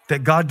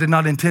that God did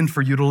not intend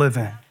for you to live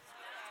in.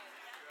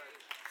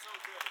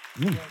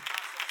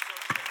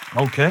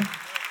 Okay.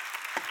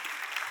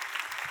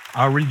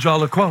 I'll read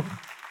y'all a quote.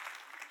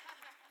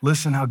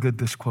 Listen how good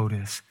this quote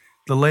is.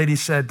 The lady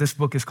said, this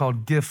book is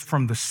called Gift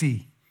from the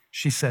Sea.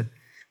 She said,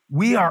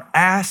 we are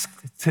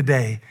asked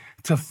today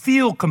to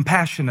feel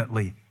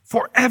compassionately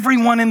for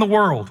everyone in the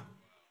world.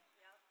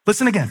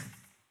 Listen again.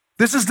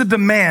 This is the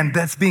demand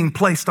that's being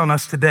placed on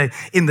us today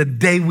in the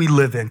day we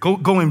live in.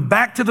 Going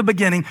back to the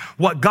beginning,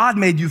 what God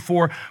made you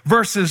for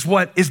versus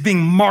what is being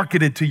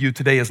marketed to you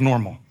today as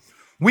normal.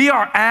 We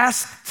are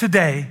asked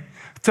today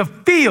to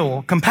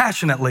feel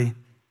compassionately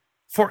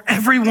for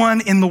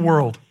everyone in the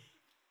world,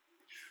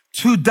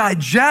 to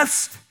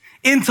digest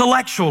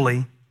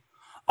intellectually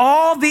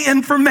all the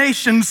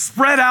information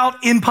spread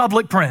out in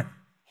public print.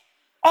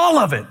 All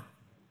of it.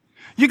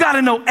 You got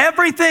to know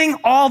everything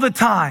all the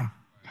time.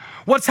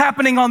 What's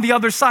happening on the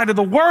other side of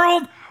the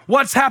world?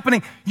 What's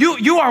happening?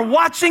 You are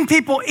watching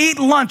people eat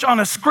lunch on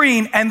a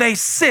screen and they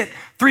sit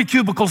 3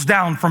 cubicles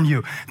down from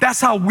you.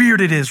 That's how weird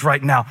it is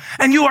right now.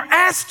 And you are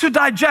asked to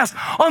digest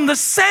on the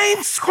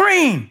same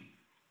screen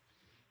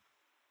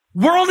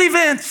world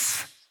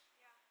events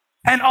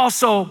and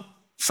also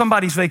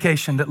somebody's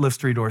vacation that lives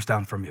 3 doors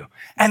down from you.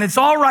 And it's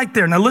all right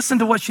there. Now listen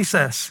to what she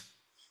says.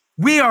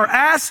 We are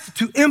asked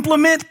to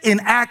implement in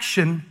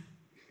action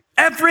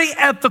every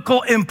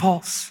ethical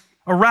impulse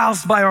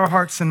aroused by our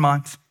hearts and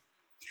minds.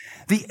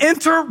 The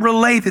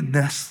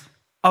interrelatedness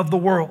of the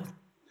world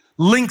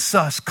links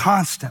us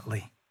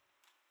constantly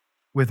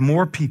with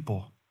more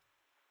people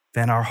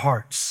than our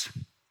hearts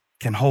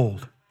can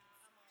hold.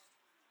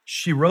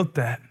 She wrote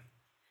that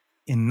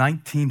in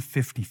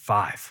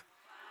 1955.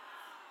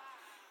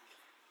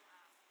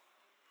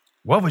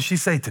 What would she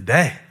say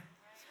today?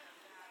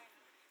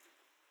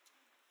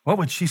 What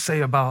would she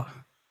say about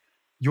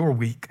your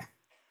week?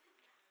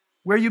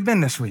 Where you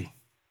been this week?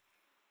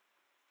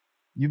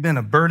 You been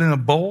a bird in a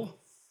bowl?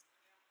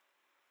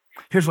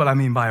 Here's what I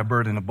mean by a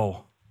bird in a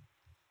bowl.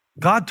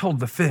 God told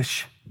the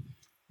fish,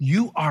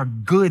 you are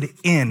good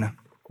in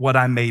what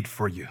I made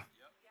for you.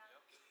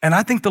 And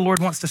I think the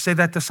Lord wants to say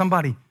that to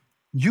somebody.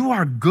 You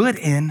are good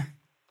in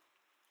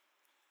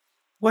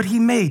what he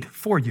made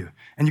for you.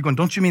 And you're going,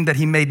 don't you mean that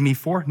he made me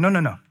for?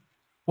 No.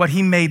 What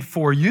he made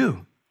for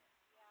you.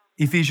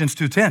 Ephesians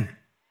 2:10.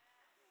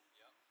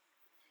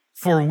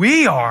 For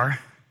we are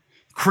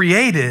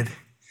created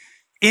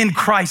in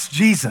Christ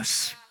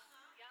Jesus.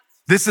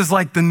 This is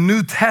like the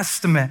New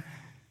Testament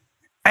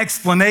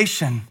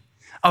explanation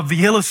of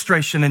the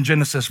illustration in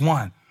Genesis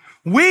 1.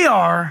 We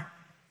are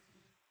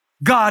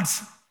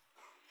God's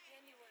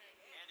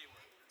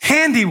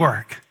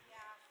handiwork.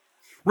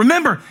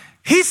 Remember,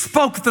 he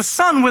spoke the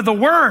sun with a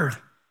word.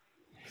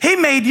 He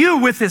made you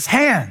with his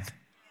hand.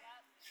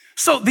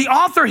 So the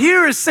author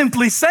here is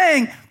simply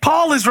saying,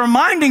 Paul is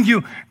reminding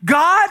you,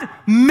 God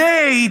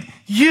made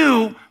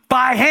you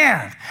by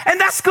hand. And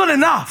that's good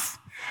enough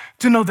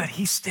to know that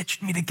he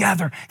stitched me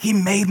together. He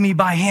made me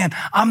by hand.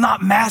 I'm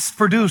not mass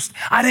produced.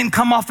 I didn't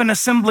come off an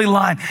assembly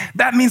line.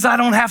 That means I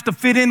don't have to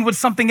fit in with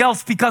something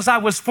else because I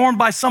was formed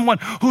by someone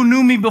who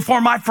knew me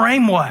before my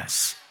frame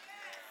was.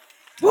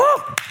 Woo!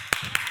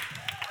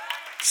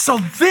 So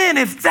then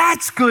if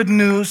that's good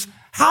news,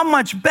 how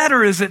much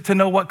better is it to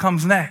know what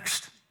comes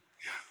next?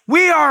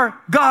 We are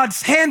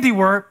God's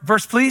handiwork,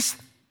 verse please,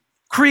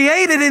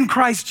 created in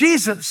Christ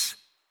Jesus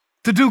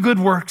to do good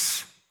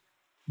works,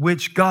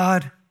 which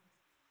God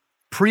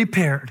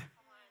prepared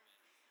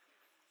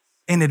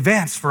in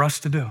advance for us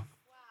to do.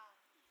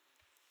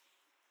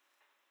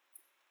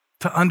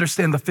 To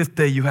understand the 5th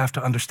day, you have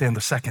to understand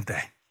the 2nd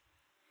day.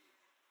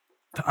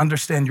 To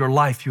understand your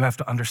life, you have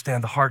to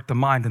understand the heart, the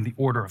mind, and the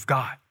order of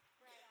God.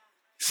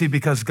 See,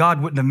 because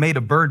God wouldn't have made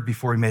a bird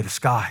before he made a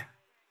sky.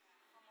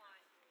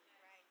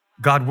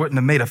 God wouldn't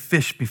have made a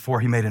fish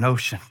before he made an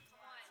ocean.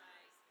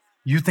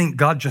 You think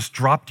God just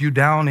dropped you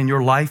down in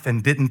your life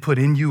and didn't put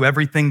in you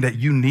everything that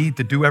you need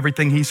to do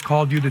everything he's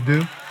called you to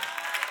do?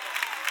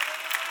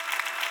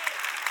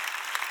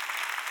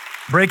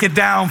 Break it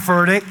down,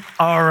 Furtick.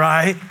 All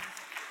right.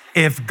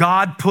 If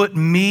God put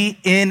me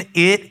in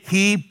it,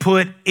 he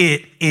put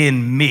it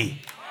in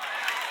me.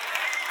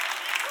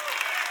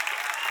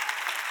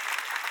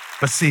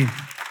 But see,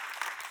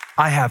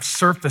 I have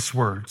surface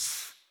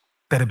words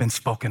that have been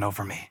spoken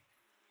over me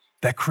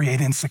that create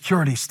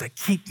insecurities that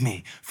keep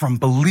me from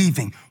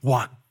believing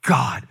what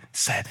God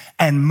said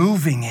and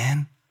moving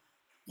in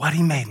what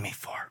he made me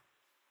for.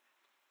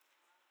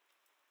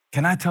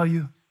 Can I tell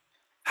you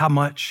how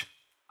much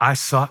I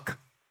suck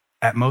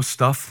at most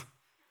stuff?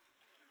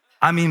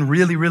 I mean,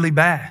 really, really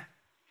bad.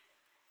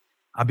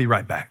 I'll be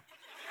right back.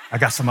 I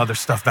got some other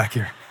stuff back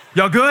here.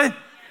 Y'all good?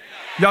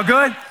 Y'all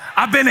good?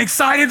 I've been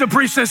excited to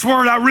preach this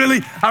word. I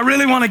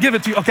really want to give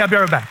it to you. Okay, I'll be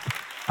right back.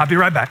 I'll be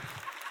right back.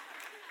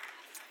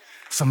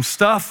 Some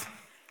stuff.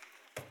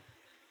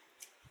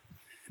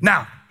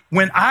 Now,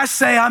 when I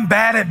say I'm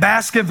bad at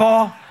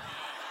basketball,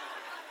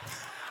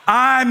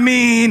 I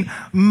mean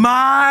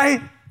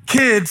my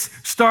kids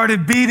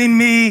started beating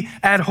me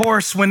at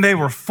horse when they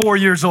were 4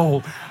 years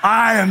old.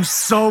 I am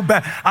so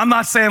bad. I'm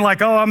not saying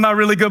like, oh, I'm not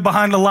really good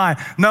behind the line.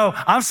 No,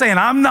 I'm saying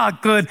I'm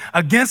not good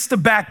against the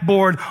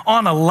backboard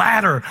on a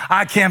ladder.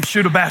 I can't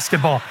shoot a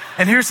basketball.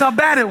 And here's how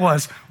bad it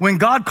was. When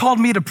God called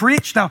me to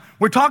preach, now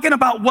we're talking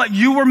about what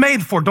you were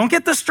made for. Don't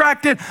get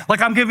distracted like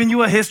I'm giving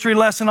you a history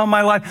lesson on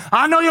my life.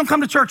 I know you don't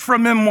come to church for a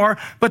memoir,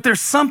 but there's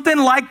something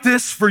like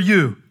this for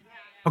you,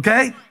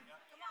 okay?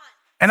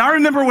 And I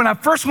remember when I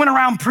first went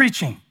around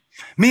preaching,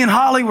 me and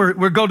Holly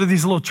would go to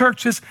these little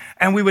churches,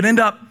 and we would end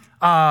up,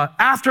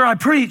 after I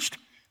preached,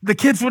 the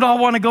kids would all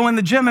want to go in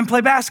the gym and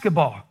play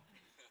basketball.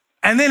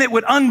 And then it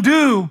would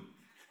undo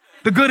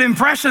the good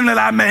impression that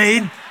I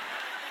made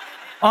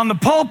on the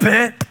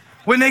pulpit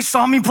when they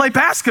saw me play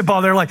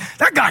basketball. They're like,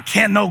 that guy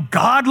can't know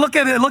God. Look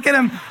at it. Look at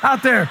him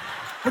out there.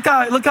 Look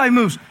how he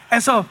moves.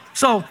 And so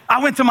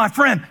I went to my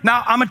friend.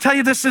 Now, I'm gonna tell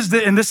you this is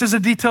a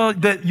detail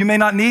that you may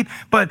not need,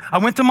 but I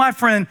went to my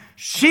friend.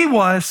 She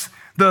was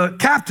the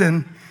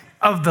captain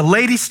of the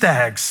Lady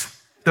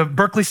Stags, the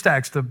Berkeley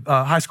Stags, the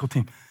high school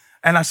team.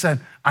 And I said,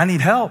 I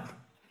need help.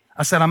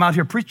 I said, I'm out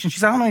here preaching. She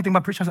said, I don't know anything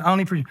about preaching. I said, I don't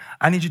need preaching.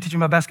 I need you to teach me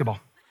about basketball.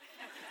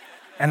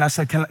 And I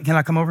said, can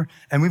I come over?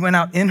 And we went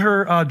out in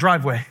her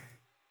driveway.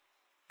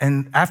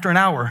 And after an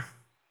hour,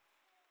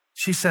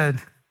 she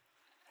said,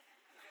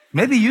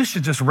 maybe you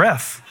should just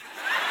ref.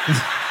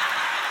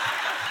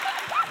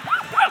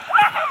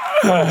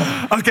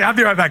 Okay, I'll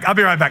be right back.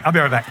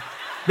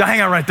 Y'all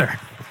hang out right there.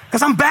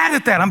 Because I'm bad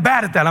at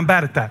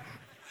that.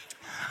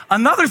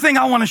 Another thing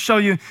I want to show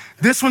you,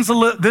 this one's a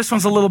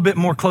little bit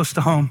more close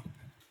to home.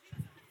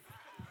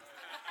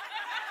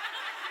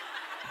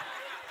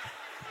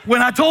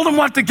 When I told him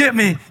what to get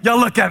me, y'all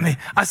look at me.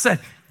 I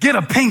said, get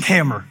a pink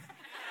hammer.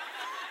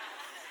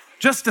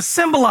 Just to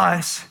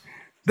symbolize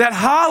that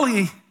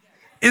Holly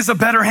is a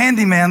better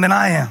handyman than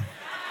I am.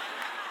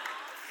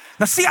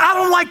 Now see, I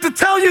don't like to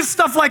tell you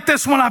stuff like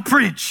this when I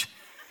preach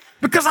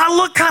because I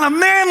look kind of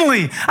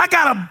manly. I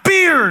got a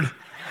beard.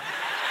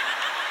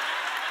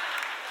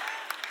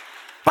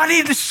 But I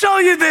need to show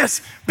you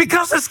this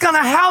because it's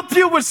gonna help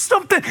you with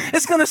something.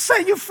 It's gonna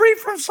set you free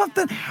from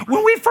something.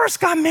 When we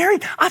first got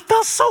married, I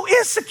felt so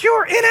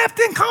insecure, inept,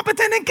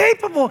 incompetent,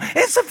 incapable,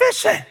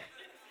 insufficient.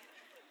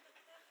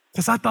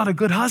 Because I thought a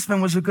good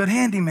husband was a good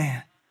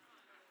handyman.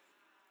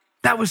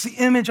 That was the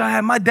image I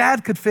had. My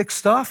dad could fix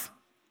stuff.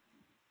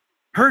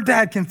 Her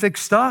dad can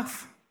fix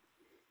stuff.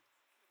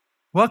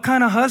 What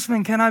kind of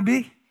husband can I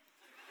be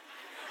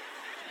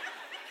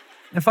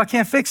if I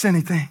can't fix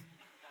anything?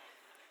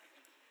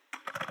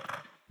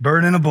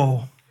 Bird in a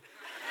bowl.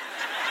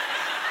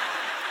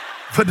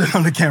 Put that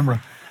on the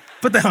camera.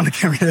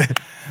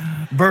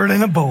 Bird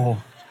in a bowl.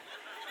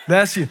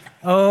 That's you.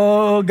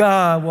 Oh,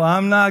 God, well,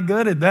 I'm not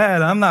good at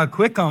that. I'm not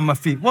quick on my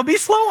feet. Well, be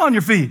slow on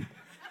your feet.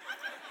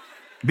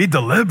 Be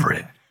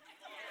deliberate.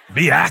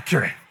 Be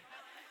accurate.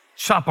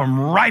 Chop them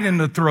right in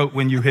the throat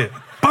when you hit.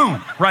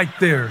 Boom, right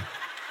there.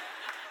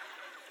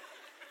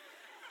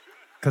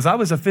 Because I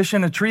was a fish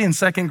in a tree in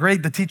second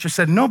grade. The teacher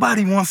said,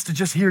 nobody wants to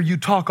just hear you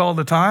talk all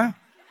the time.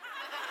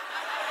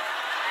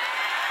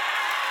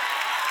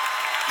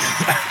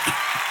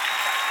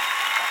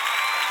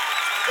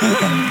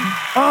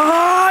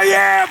 Oh,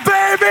 yeah,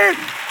 baby.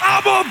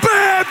 I'm a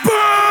bad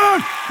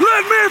bird.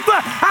 Let me fly.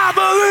 I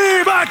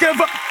believe I can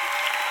fly.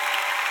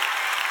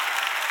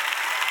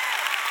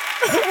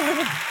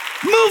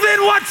 Move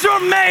in what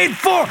you're made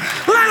for.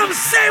 Let them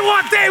say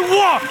what they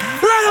want.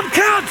 Let them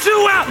count you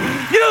out.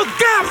 You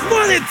got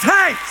what it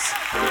takes.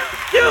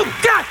 You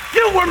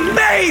were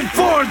made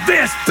for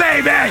this,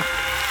 baby.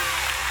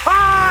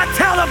 Ah,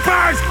 tell the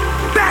birds,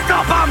 back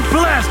up, I'm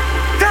blessed.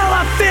 Tell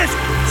the fish,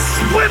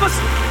 swim us.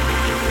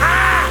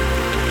 Ah.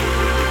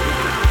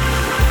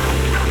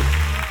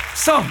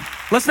 So,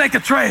 let's make a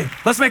trade.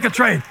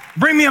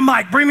 Bring me a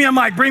mic.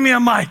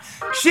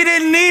 She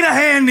didn't need a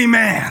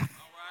handyman.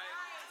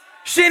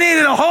 She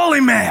needed a holy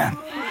man.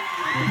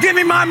 Give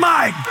me my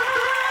mic.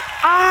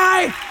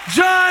 I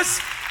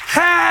just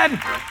had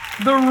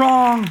the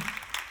wrong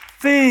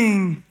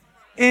thing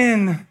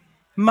in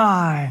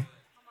my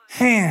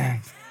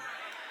hand.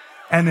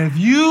 And if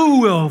you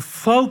will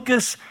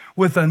focus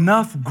with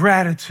enough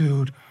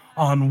gratitude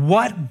on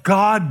what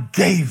God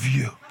gave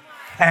you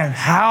and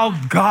how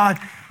God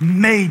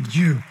made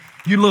you,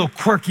 you little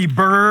quirky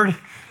bird,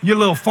 you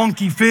little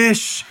funky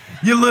fish,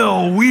 you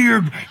little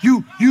weird,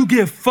 you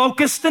get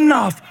focused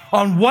enough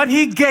on what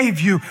he gave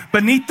you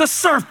beneath the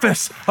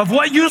surface of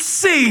what you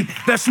see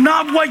that's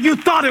not what you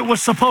thought it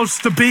was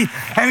supposed to be,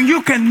 and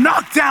you can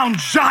knock down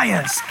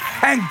giants,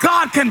 and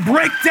God can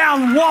break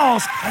down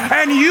walls,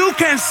 and you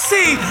can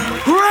see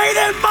great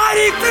and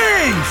mighty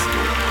things.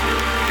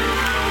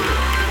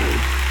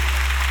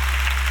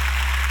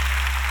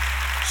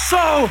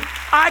 So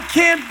I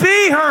can't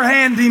be her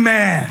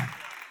handyman.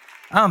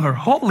 I'm her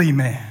holy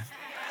man.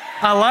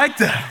 I like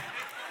that.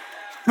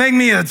 Make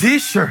me a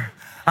t-shirt.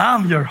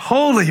 I'm your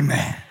holy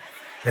man.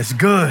 It's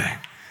good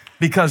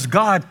because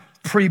God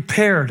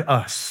prepared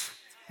us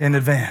in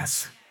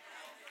advance.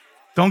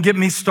 Don't get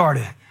me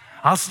started.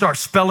 I'll start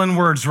spelling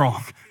words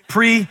wrong.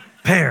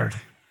 Prepared.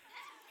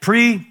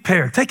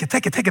 Take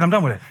it. I'm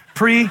done with it.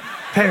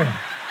 Prepared.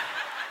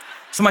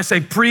 Somebody say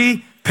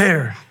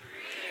prepared.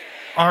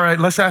 All right,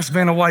 let's ask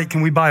Vanna White,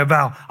 can we buy a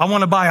vowel? I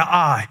want to buy an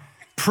I.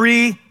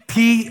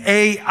 P-A-I-R-E-D.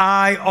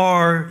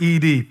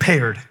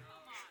 Paired.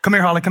 Come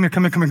here, Holly. Come here.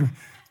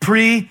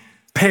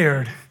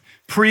 Prepared.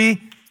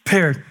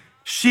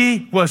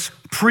 She was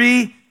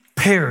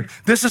prepared.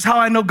 This is how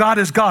I know God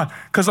is God.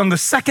 Because on the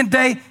second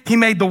day, he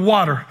made the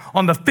water.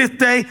 On the fifth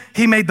day,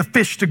 he made the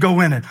fish to go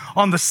in it.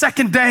 On the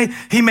second day,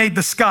 he made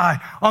the sky.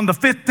 On the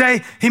fifth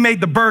day, he made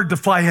the bird to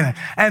fly in it.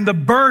 And the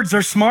birds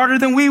are smarter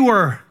than we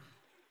were.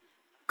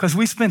 Because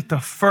we spent the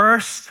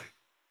first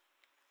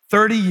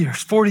 30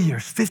 years, 40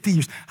 years, 50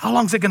 years. How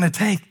long is it going to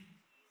take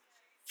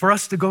for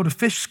us to go to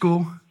fish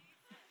school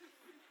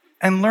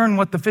and learn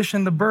what the fish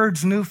and the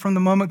birds knew from the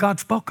moment God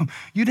spoke them.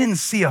 You didn't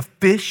see a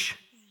fish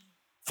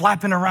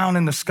flapping around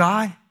in the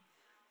sky,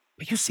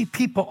 but you see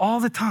people all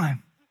the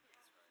time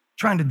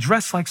trying to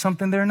dress like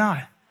something they're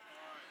not,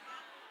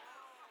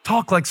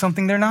 talk like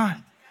something they're not,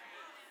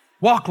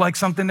 walk like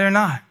something they're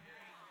not,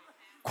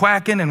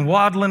 quacking and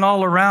waddling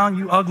all around,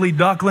 you ugly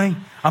duckling.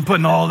 I'm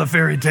putting all the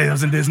fairy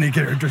tales and Disney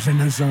characters in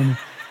this sermon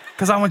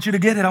because I want you to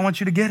get it. I want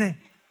you to get it.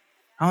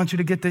 I want you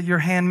to get that you're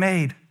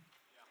handmade.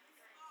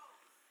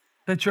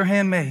 That you're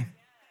handmade.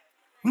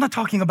 I'm not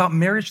talking about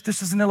marriage.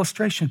 This is an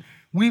illustration.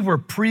 We were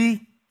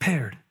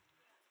prepared.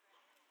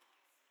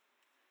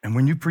 And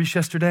when you preached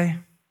yesterday,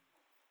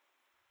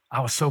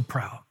 I was so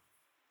proud.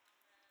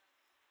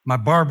 My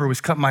barber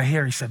was cutting my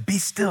hair. He said, be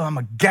still. I'm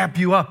going to gap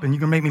you up and you're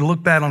going to make me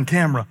look bad on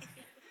camera.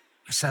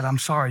 I said, I'm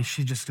sorry.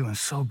 She's just doing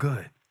so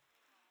good.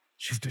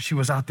 She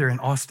was out there in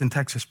Austin,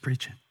 Texas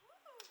preaching.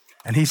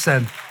 And he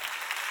said,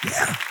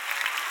 yeah,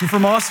 you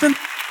from Austin?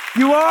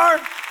 You are?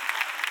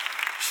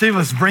 She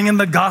was bringing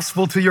the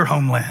gospel to your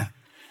homeland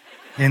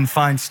in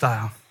fine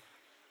style.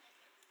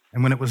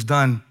 And when it was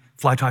done,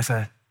 Fly Tie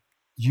said,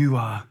 you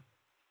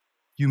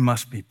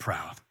must be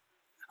proud.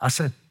 I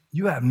said,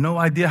 you have no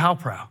idea how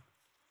proud,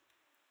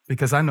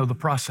 because I know the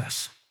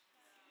process.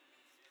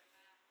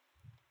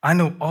 I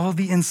know all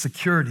the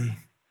insecurity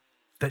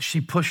that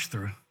she pushed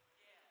through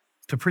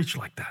to preach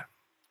like that.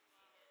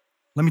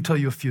 Let me tell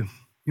you a few.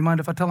 You mind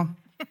if I tell them?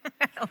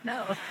 I don't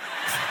know.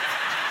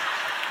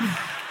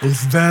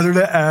 It's better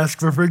to ask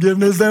for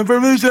forgiveness than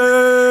permission.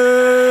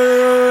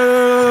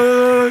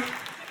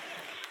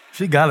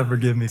 She got to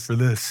forgive me for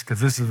this, because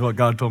this is what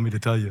God told me to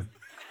tell you.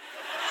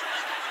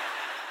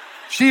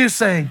 She is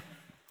saying,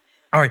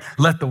 all right,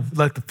 let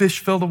the fish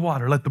fill the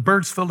water, let the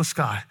birds fill the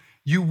sky.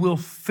 You will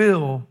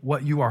fill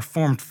what you are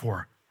formed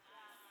for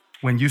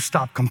when you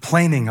stop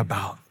complaining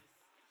about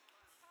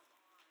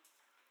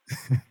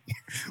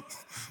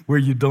where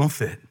you don't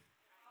fit.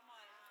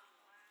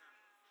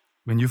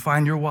 When you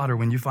find your water,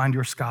 when you find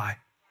your sky,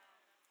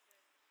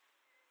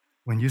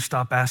 when you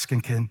stop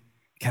asking,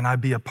 can I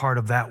be a part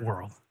of that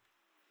world?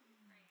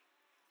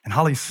 And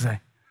Holly used to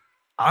say,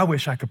 I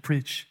wish I could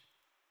preach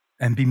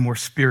and be more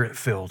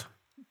spirit-filled.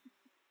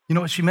 You know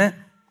what she meant?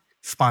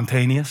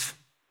 Spontaneous.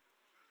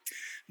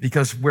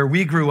 Because where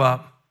we grew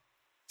up,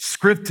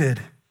 scripted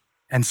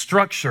and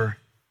structure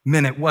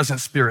meant it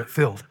wasn't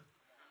spirit-filled.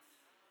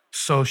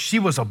 So she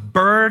was a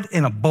bird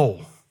in a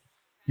bowl.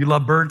 You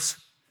love birds?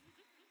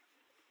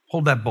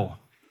 Hold that bowl.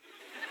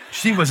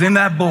 She was in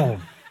that bowl,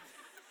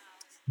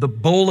 the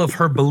bowl of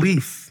her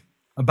belief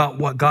about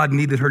what God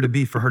needed her to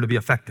be for her to be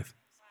effective.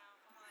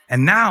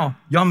 And now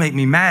y'all make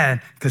me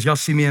mad because y'all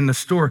see me in the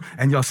store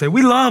and y'all say,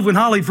 we love when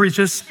Holly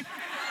preaches.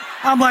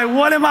 I'm like,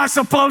 what am I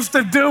supposed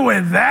to do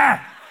with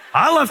that?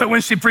 I love it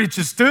when she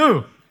preaches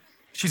too.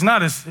 She's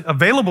not as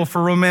available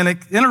for romantic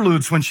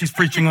interludes when she's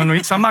preaching on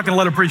me, so I'm not gonna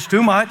let her preach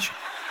too much.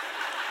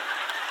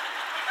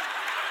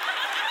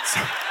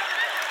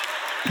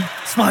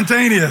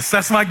 Spontaneous,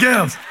 that's my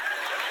gift.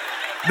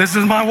 This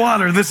is my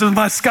water, this is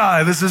my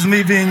sky, this is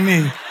me being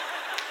me.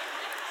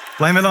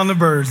 Blame it on the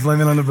birds,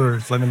 blame it on the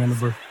birds, blame it on the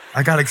birds.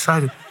 I got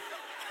excited.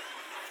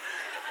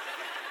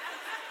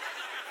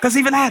 Because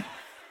even that,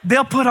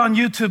 they'll put on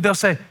YouTube, they'll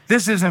say,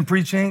 this isn't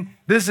preaching,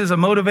 this is a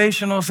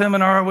motivational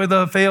seminar with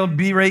a failed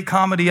B-rate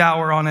comedy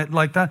hour on it,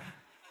 like that.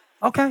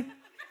 Okay.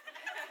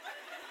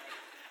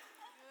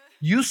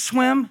 You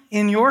swim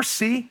in your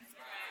sea,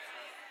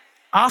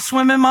 I'll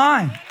swim in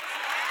mine.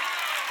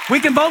 We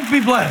can both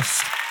be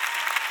blessed.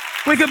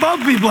 We can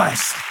both be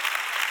blessed.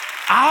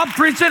 I'll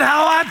preach it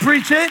how I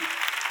preach it.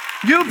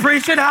 You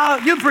preach it how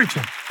you preach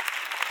it.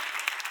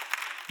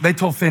 They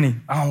told Finney,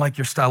 I don't like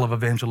your style of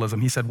evangelism.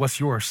 He said, what's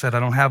yours? Said, I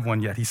don't have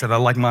one yet. He said, I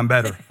like mine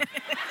better.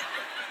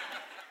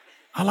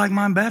 I like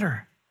mine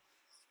better.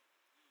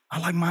 I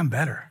like mine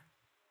better.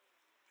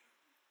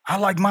 I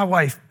like my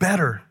wife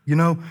better,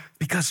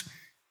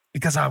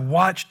 because I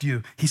watched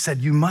you. He said,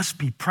 you must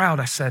be proud.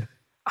 I said,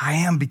 I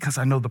am, because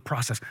I know the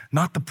process,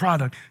 not the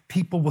product.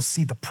 People will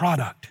see the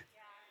product.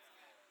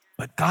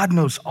 But God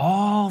knows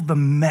all the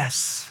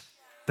mess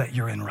that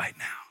you're in right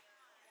now.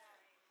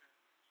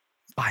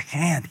 By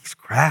hand, he's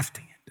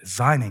crafting and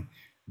designing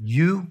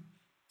you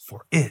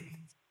for it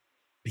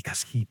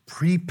because he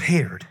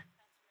prepared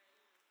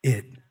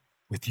it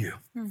with you.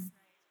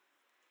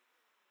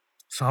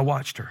 So I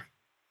watched her.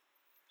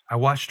 I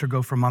watched her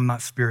go from I'm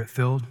not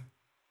spirit-filled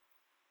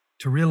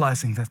to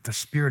realizing that the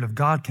Spirit of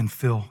God can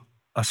fill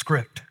a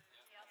script.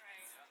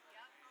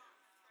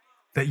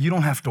 That you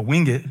don't have to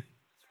wing it.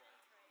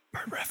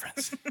 Bird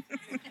reference.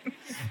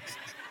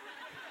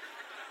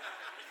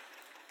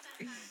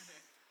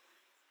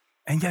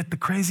 And yet the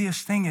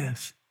craziest thing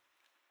is,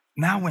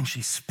 now when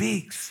she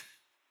speaks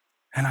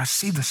and I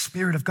see the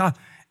Spirit of God,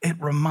 it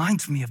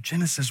reminds me of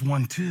Genesis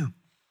 1:2,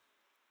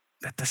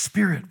 that the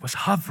Spirit was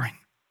hovering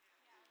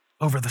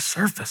over the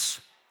surface,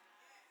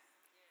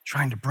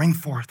 trying to bring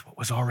forth what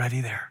was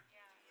already there.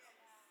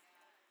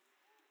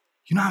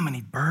 You know how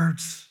many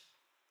birds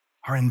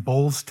are in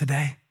bowls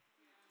today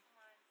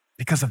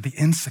because of the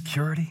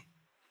insecurity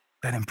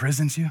that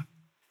imprisons you?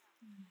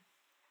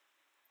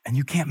 and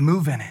you can't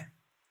move in it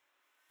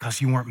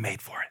because you weren't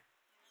made for it.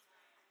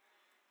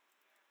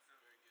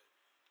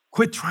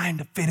 Quit trying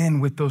to fit in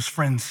with those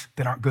friends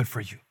that aren't good for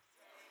you.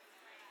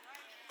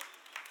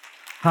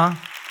 Huh?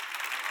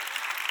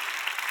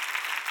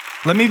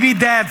 Let me be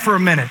dad for a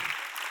minute.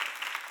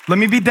 Let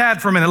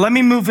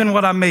me move in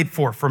what I'm made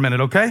for a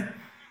minute, okay?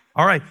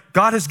 All right,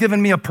 God has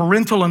given me a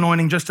parental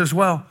anointing just as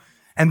well.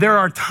 And there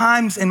are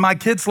times in my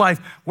kid's life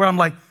where I'm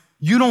like,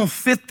 you don't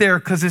fit there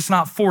because it's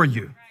not for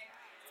you.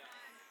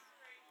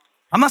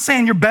 I'm not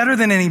saying you're better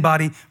than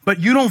anybody, but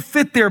you don't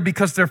fit there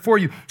because they're for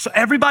you. So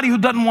everybody who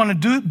doesn't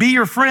want to be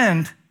your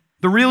friend,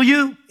 the real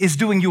you, is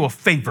doing you a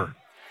favor.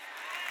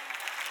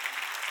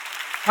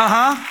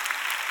 Oh,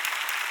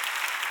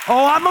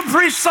 I'm gonna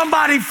preach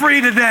somebody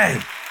free today.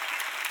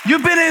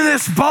 You've been in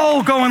this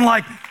bowl going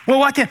like, well,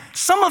 why can't?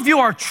 Some of you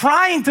are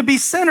trying to be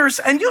sinners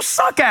and you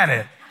suck at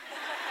it.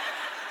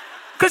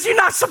 Because you're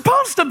not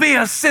supposed to be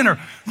a sinner.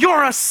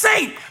 You're a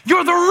saint.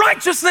 You're the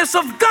righteousness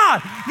of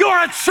God. You're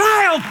a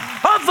child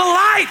of the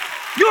light.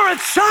 You're a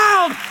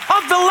child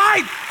of the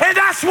light. And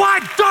that's why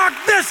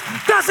darkness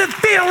doesn't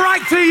feel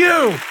right to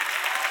you.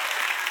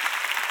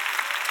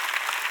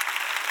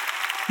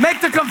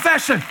 Make the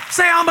confession.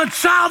 Say, I'm a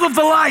child of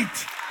the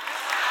light.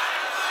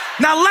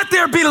 Now let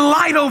there be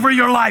light over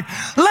your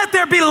life. Let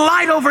there be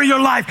light over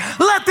your life.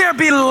 Let there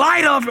be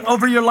light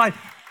over your life.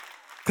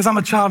 Because I'm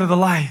a child of the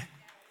light.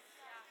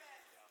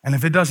 And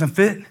if it doesn't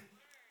fit,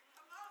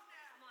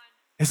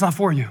 it's not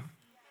for you.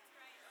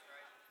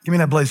 Give me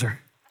that blazer.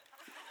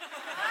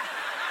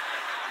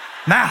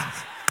 Now,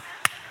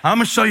 I'm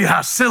gonna show you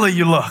how silly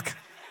you look.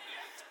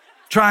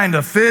 Trying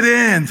to fit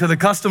into the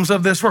customs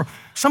of this world.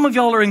 Some of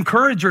y'all are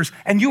encouragers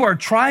and you are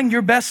trying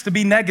your best to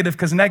be negative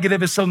because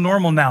negative is so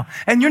normal now.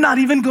 And you're not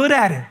even good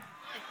at it.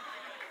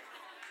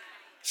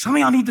 Some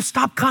of y'all need to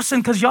stop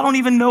cussing because y'all don't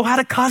even know how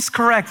to cuss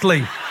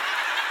correctly.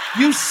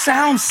 You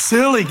sound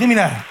silly. Give me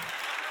that.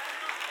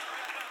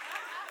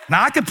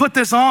 Now I could put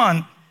this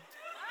on.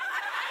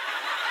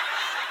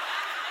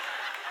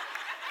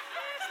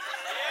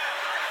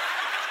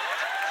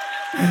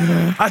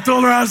 I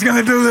told her I was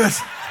gonna do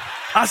this.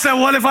 I said,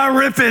 what if I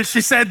rip it?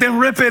 She said, then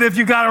rip it if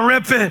you gotta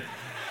rip it.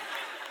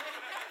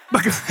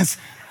 Because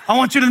I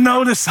want you to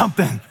notice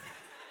something.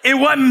 It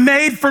wasn't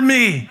made for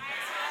me,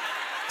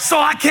 so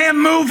I can't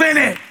move in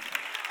it.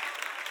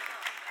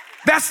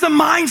 That's the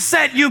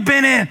mindset you've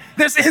been in.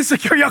 This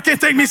insecure, y'all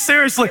can't take me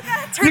seriously.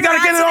 You gotta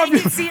get it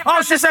off you.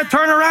 Oh, she said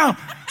turn around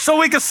so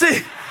we can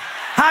see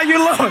how you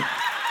look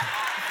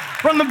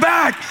from the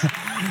back.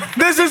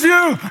 This is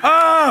you.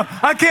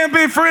 I can't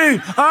be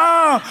free.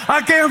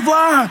 I can't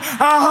fly.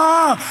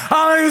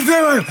 All he's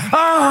doing.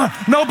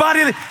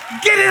 Nobody.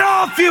 Get it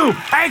off you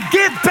and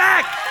get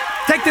back.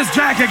 Take this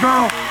jacket,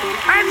 girl,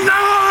 and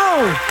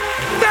know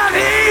that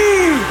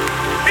he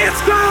is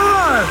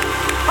God.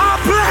 I'm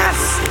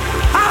blessed.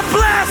 I'm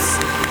blessed.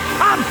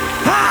 I'm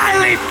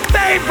highly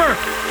favored.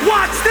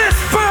 Watch this,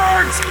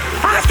 birds.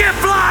 I can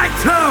fly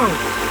too.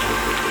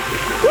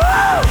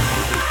 Woo!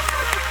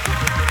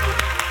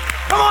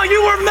 Come on,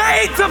 you were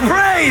made to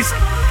praise.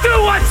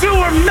 Do what you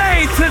were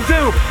made to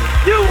do.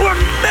 You were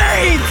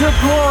made to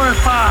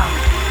glorify.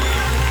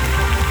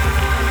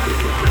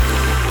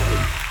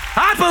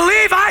 I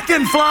believe I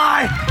can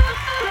fly.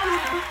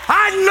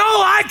 I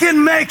know I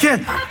can make it.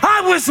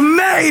 I was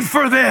made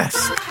for this.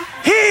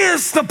 He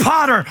is the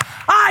potter.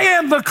 I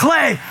am the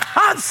clay.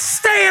 I'm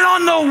staying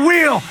on the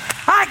wheel.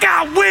 I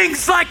got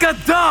wings like a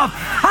dove.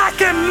 I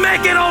can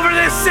make it over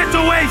this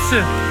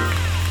situation.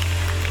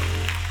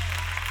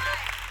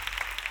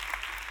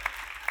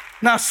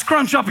 Now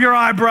scrunch up your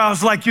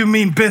eyebrows like you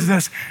mean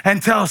business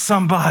and tell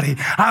somebody,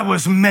 I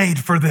was made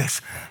for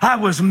this. I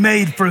was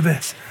made for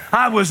this.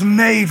 I was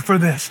made for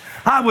this.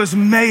 I was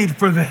made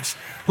for this.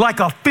 Like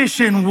a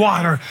fish in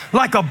water,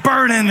 like a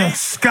bird in the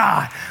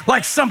sky,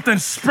 like something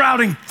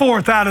sprouting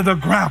forth out of the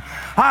ground.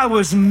 I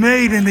was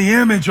made in the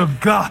image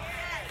of God.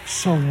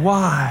 So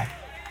why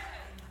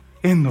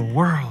in the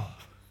world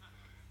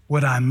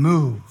would I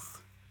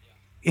move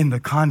in the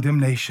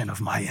condemnation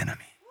of my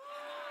enemy?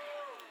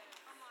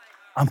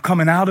 I'm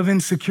coming out of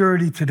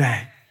insecurity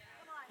today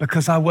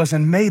because I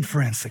wasn't made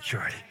for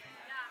insecurity.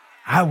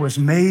 I was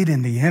made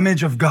in the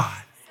image of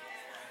God.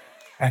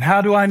 And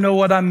how do I know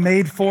what I'm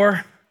made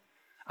for?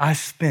 I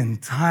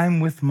spend time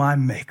with my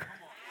Maker.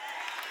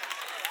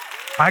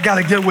 I got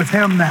to get with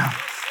him now.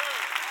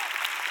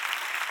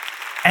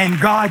 And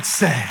God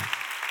said,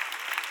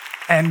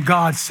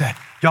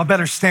 y'all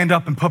better stand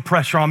up and put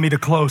pressure on me to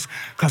close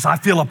because I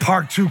feel a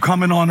part two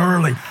coming on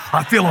early.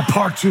 I feel a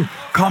part two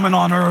coming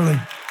on early.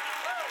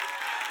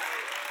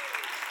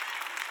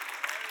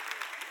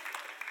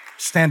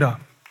 Stand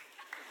up.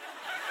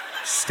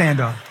 Stand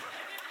up.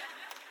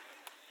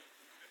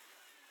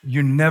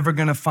 You're never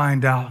going to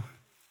find out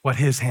what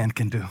his hand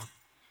can do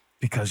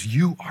because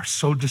you are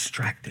so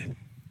distracted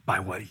by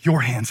what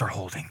your hands are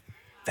holding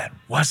that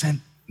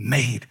wasn't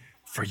made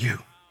for you.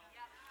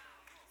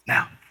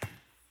 Now,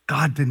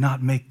 God did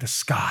not make the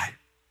sky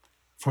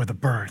for the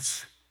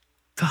birds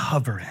to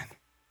hover in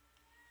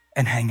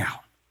and hang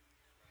out.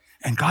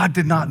 And God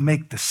did not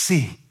make the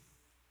sea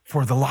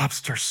for the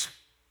lobsters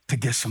to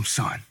get some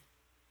sun.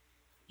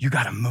 You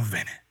got to move in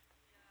it.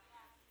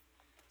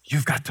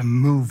 You've got to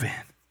move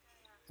in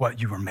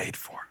what you were made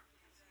for.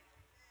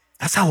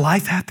 That's how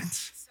life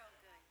happens.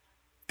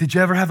 Did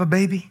you ever have a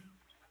baby?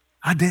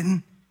 I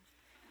didn't.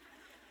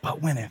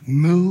 But when it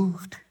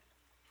moved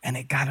and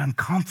it got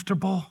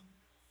uncomfortable,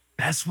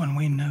 that's when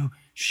we knew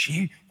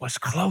she was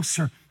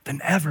closer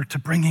than ever to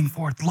bringing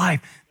forth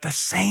life. The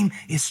same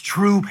is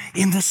true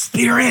in the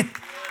spirit.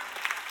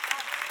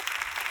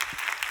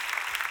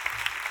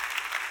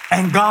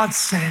 And God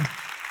said,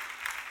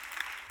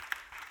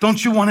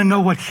 don't you want to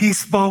know what he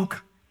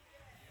spoke?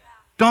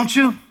 Don't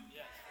you?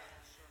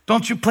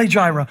 Don't you play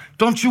gyro?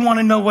 Don't you want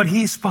to know what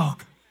he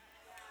spoke?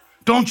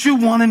 Don't you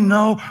want to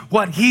know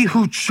what he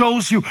who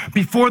chose you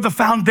before the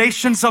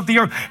foundations of the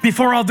earth,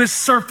 before all this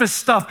surface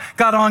stuff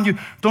got on you,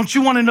 don't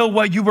you want to know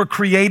what you were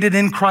created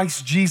in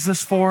Christ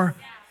Jesus for?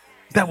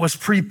 That was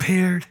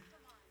prepared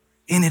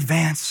in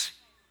advance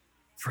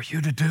for you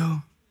to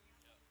do.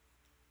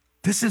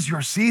 This is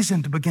your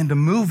season to begin to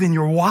move in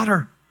your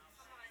water,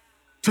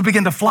 to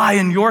begin to fly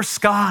in your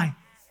sky,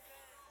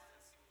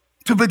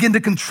 to begin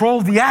to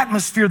control the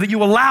atmosphere that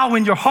you allow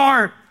in your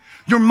heart.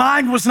 Your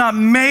mind was not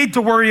made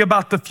to worry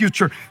about the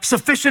future.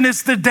 Sufficient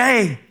is the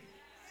day.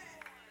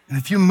 And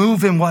if you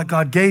move in what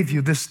God gave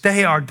you this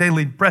day, our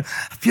daily bread,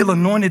 I feel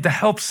anointed to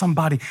help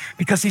somebody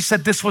because he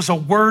said this was a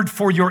word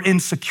for your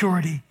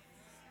insecurity.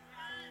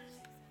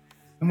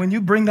 And when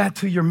you bring that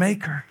to your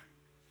maker,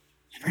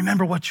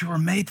 remember what you were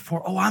made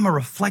for. Oh, I'm a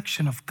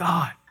reflection of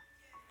God.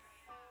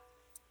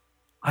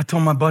 I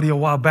told my buddy a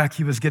while back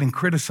he was getting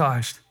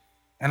criticized.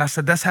 And I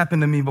said, that's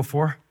happened to me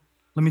before.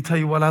 Let me tell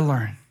you what I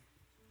learned.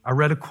 I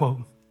read a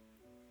quote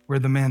where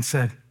the man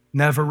said,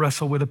 never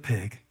wrestle with a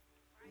pig.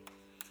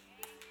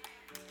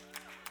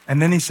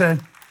 And then he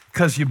said,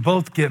 because you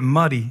both get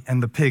muddy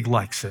and the pig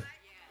likes it.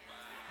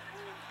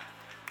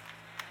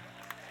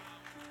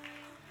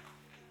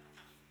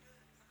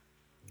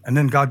 And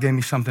then God gave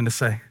me something to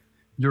say.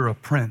 You're a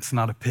prince,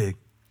 not a pig.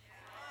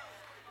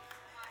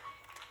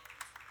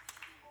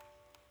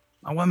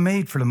 I wasn't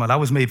made for the mud. I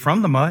was made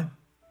from the mud.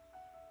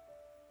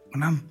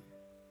 When I'm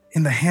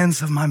in the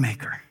hands of my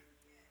maker,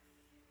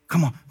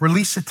 come on,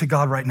 release it to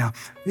God right now.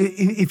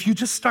 If you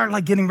just start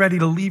like getting ready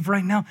to leave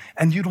right now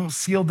and you don't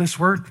seal this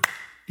word,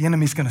 the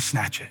enemy's gonna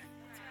snatch it.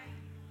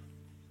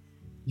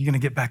 You're gonna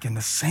get back in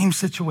the same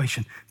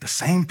situation, the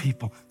same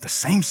people, the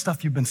same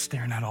stuff you've been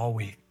staring at all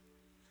week.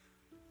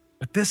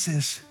 But this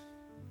is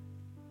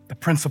the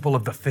principle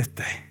of the fifth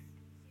day,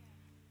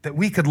 that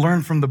we could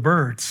learn from the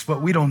birds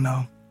what we don't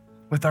know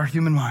with our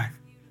human mind.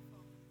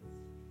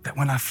 That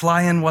when I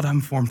fly in what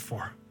I'm formed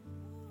for,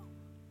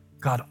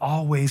 God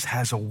always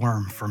has a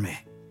worm for me.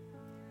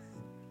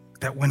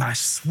 That when I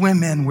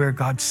swim in where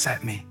God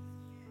set me,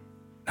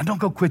 now don't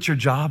go quit your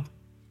job.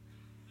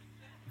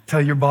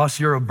 Tell your boss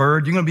you're a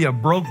bird. You're gonna be a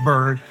broke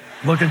bird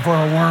looking for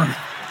a worm.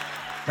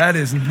 That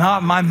is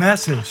not my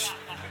message.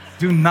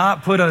 Do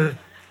not put a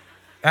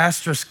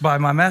asterisk by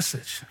my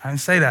message. I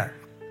didn't say that.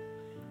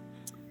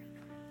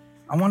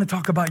 I want to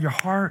talk about your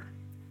heart.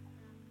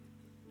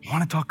 I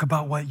want to talk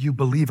about what you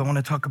believe. I want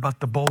to talk about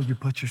the bowl you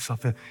put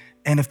yourself in.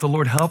 And if the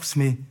Lord helps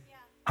me,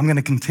 I'm going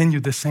to continue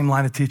this same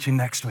line of teaching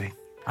next week.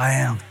 I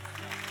am.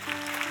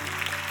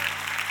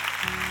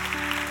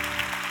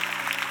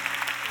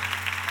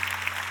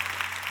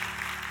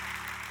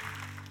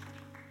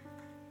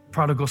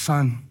 Prodigal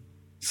son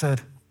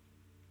said,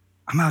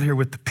 I'm out here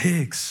with the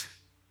pigs.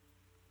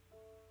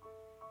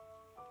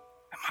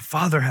 And my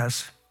father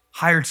has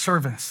hired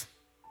servants.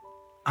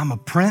 I'm a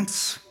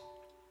prince,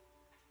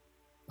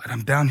 but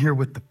I'm down here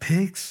with the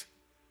pigs.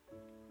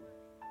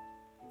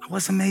 I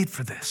wasn't made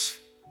for this.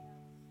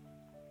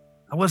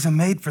 I wasn't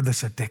made for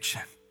this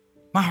addiction.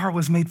 My heart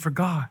was made for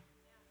God.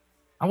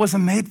 I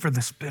wasn't made for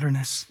this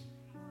bitterness.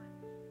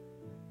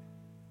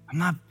 I'm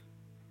not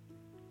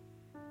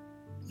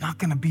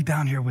gonna be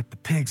down here with the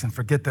pigs and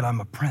forget that I'm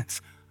a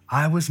prince.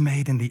 I was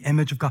made in the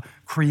image of God,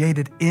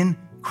 created in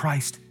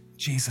Christ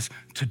Jesus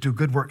to do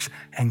good works.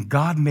 And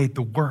God made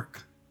the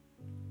work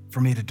for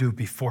me to do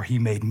before he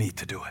made me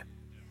to do it.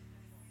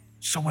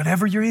 So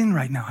whatever you're in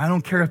right now, I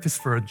don't care if it's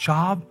for a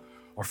job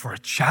or for a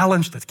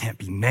challenge that can't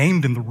be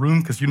named in the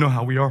room, because you know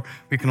how we are.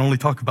 We can only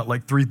talk about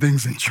like 3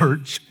 things in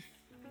church.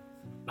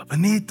 But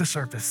beneath the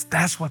surface,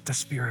 that's what the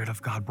Spirit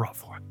of God brought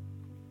forth.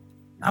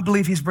 I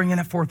believe he's bringing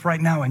it forth right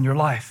now in your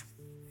life.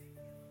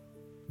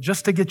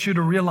 Just to get you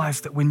to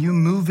realize that when you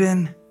move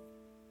in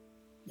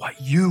what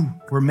you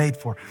were made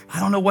for, I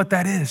don't know what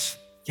that is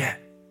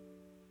yet.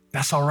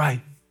 That's all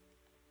right.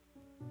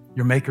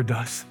 Your maker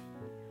does.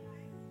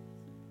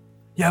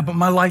 Yeah, but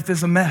my life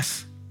is a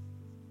mess.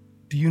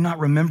 Do you not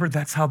remember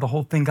that's how the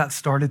whole thing got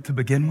started to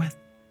begin with?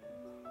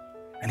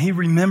 And he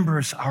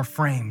remembers our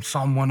frame,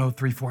 Psalm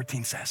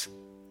 103:14 says.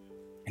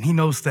 And he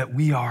knows that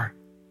we are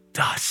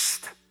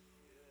dust.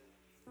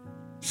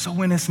 So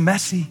when it's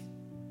messy,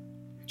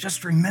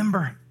 just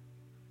remember,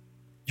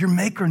 your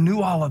maker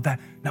knew all of that.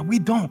 Now we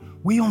don't.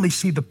 We only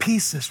see the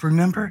pieces,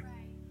 remember?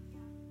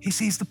 He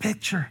sees the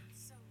picture.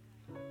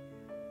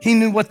 He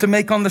knew what to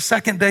make on the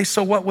second day,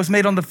 so what was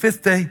made on the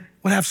fifth day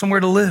would have somewhere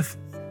to live.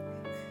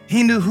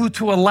 He knew who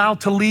to allow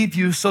to leave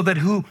you so that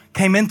who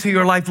came into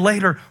your life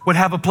later would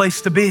have a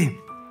place to be.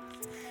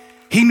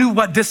 He knew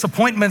what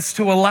disappointments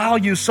to allow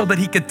you so that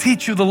he could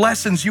teach you the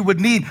lessons you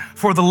would need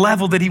for the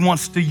level that he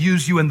wants to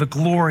use you in the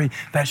glory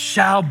that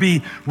shall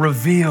be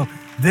revealed.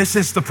 This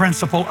is the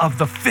principle of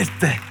the fifth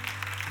day.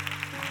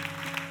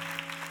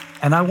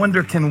 And I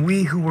wonder, can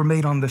we who were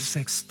made on the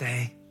sixth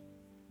day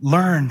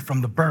learn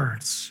from the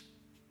birds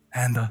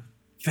and the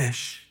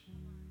fish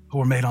who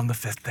were made on the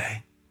fifth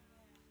day,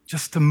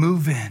 just to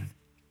move in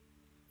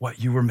what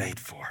you were made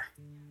for?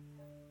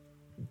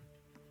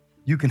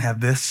 You can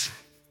have this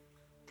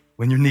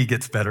when your knee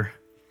gets better.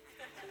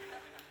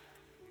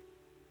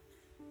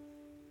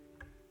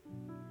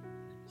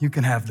 You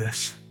can have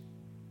this.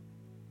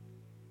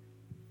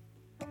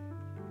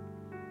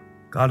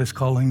 God is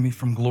calling me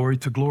from glory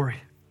to glory,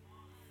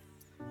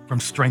 from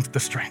strength to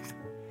strength.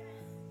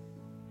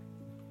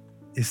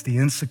 Is the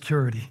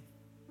insecurity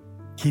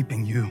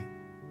keeping you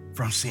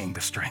from seeing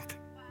the strength?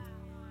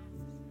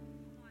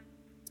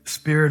 The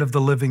Spirit of the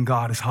living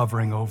God is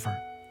hovering over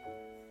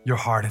your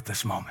heart at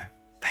this moment.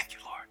 Thank you,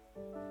 Lord.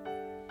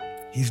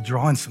 He's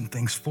drawing some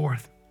things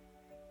forth.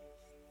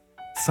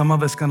 Some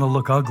of it's gonna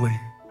look ugly.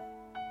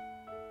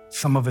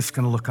 Some of it's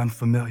gonna look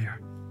unfamiliar.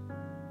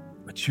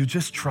 But you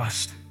just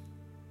trust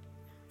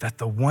that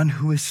the one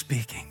who is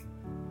speaking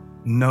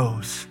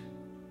knows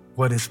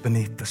what is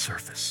beneath the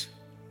surface.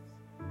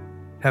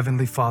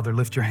 Heavenly Father,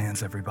 lift your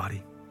hands,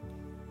 everybody.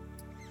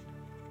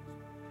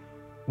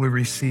 We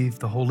receive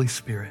the Holy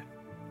Spirit,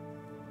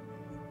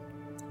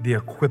 the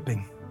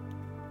equipping,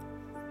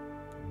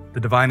 the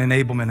divine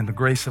enablement and the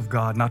grace of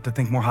God, not to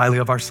think more highly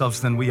of ourselves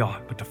than we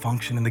ought, but to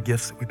function in the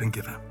gifts that we've been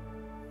given.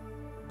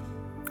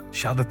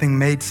 Shall the thing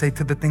made say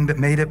to the thing that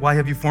made it, why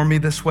have you formed me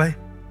this way?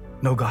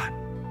 No, God,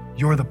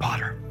 you're the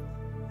potter.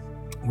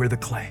 We're the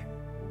clay.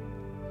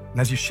 And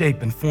as you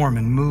shape and form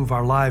and move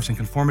our lives in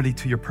conformity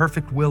to your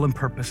perfect will and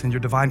purpose and your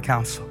divine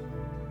counsel,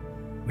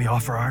 we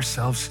offer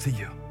ourselves to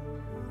you,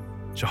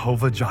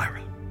 Jehovah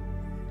Jireh,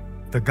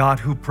 the God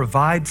who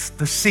provides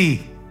the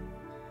sea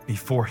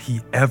before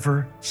he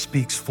ever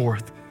speaks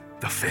forth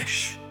the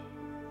fish,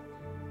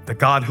 the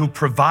God who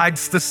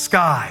provides the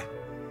sky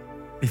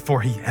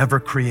before he ever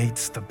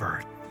creates the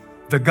bird,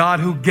 the God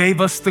who gave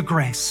us the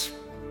grace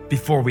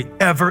before we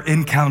ever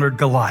encountered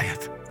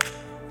Goliath.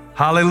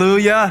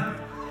 Hallelujah.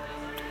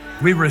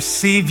 We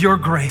receive your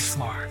grace,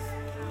 Lord.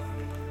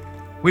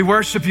 We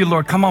worship you,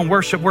 Lord. Come on,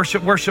 worship,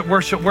 worship, worship,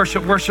 worship,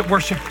 worship, worship,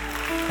 worship.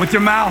 With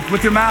your mouth,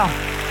 with your mouth.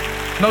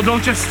 No,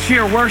 don't just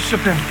cheer, worship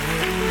him.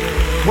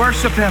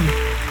 Worship him,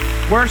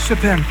 worship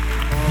him.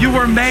 You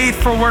were made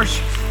for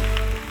worship.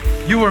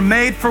 You were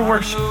made for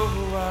worship.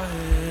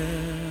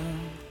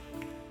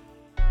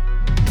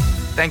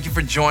 Thank you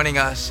for joining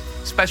us.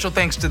 Special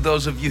thanks to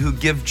those of you who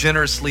give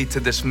generously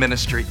to this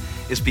ministry.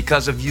 It's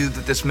because of you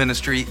that this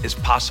ministry is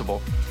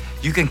possible.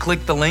 You can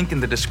click the link in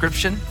the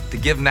description to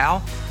give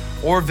now,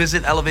 or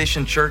visit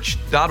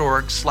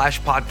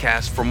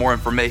elevationchurch.org/podcast for more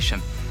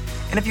information.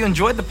 And if you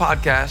enjoyed the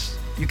podcast,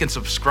 you can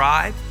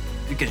subscribe,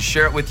 you can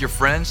share it with your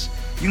friends,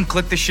 you can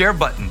click the share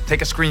button,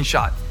 take a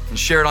screenshot, and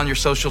share it on your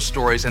social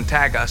stories and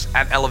tag us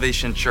at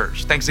Elevation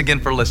Church. Thanks again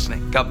for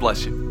listening. God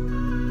bless you.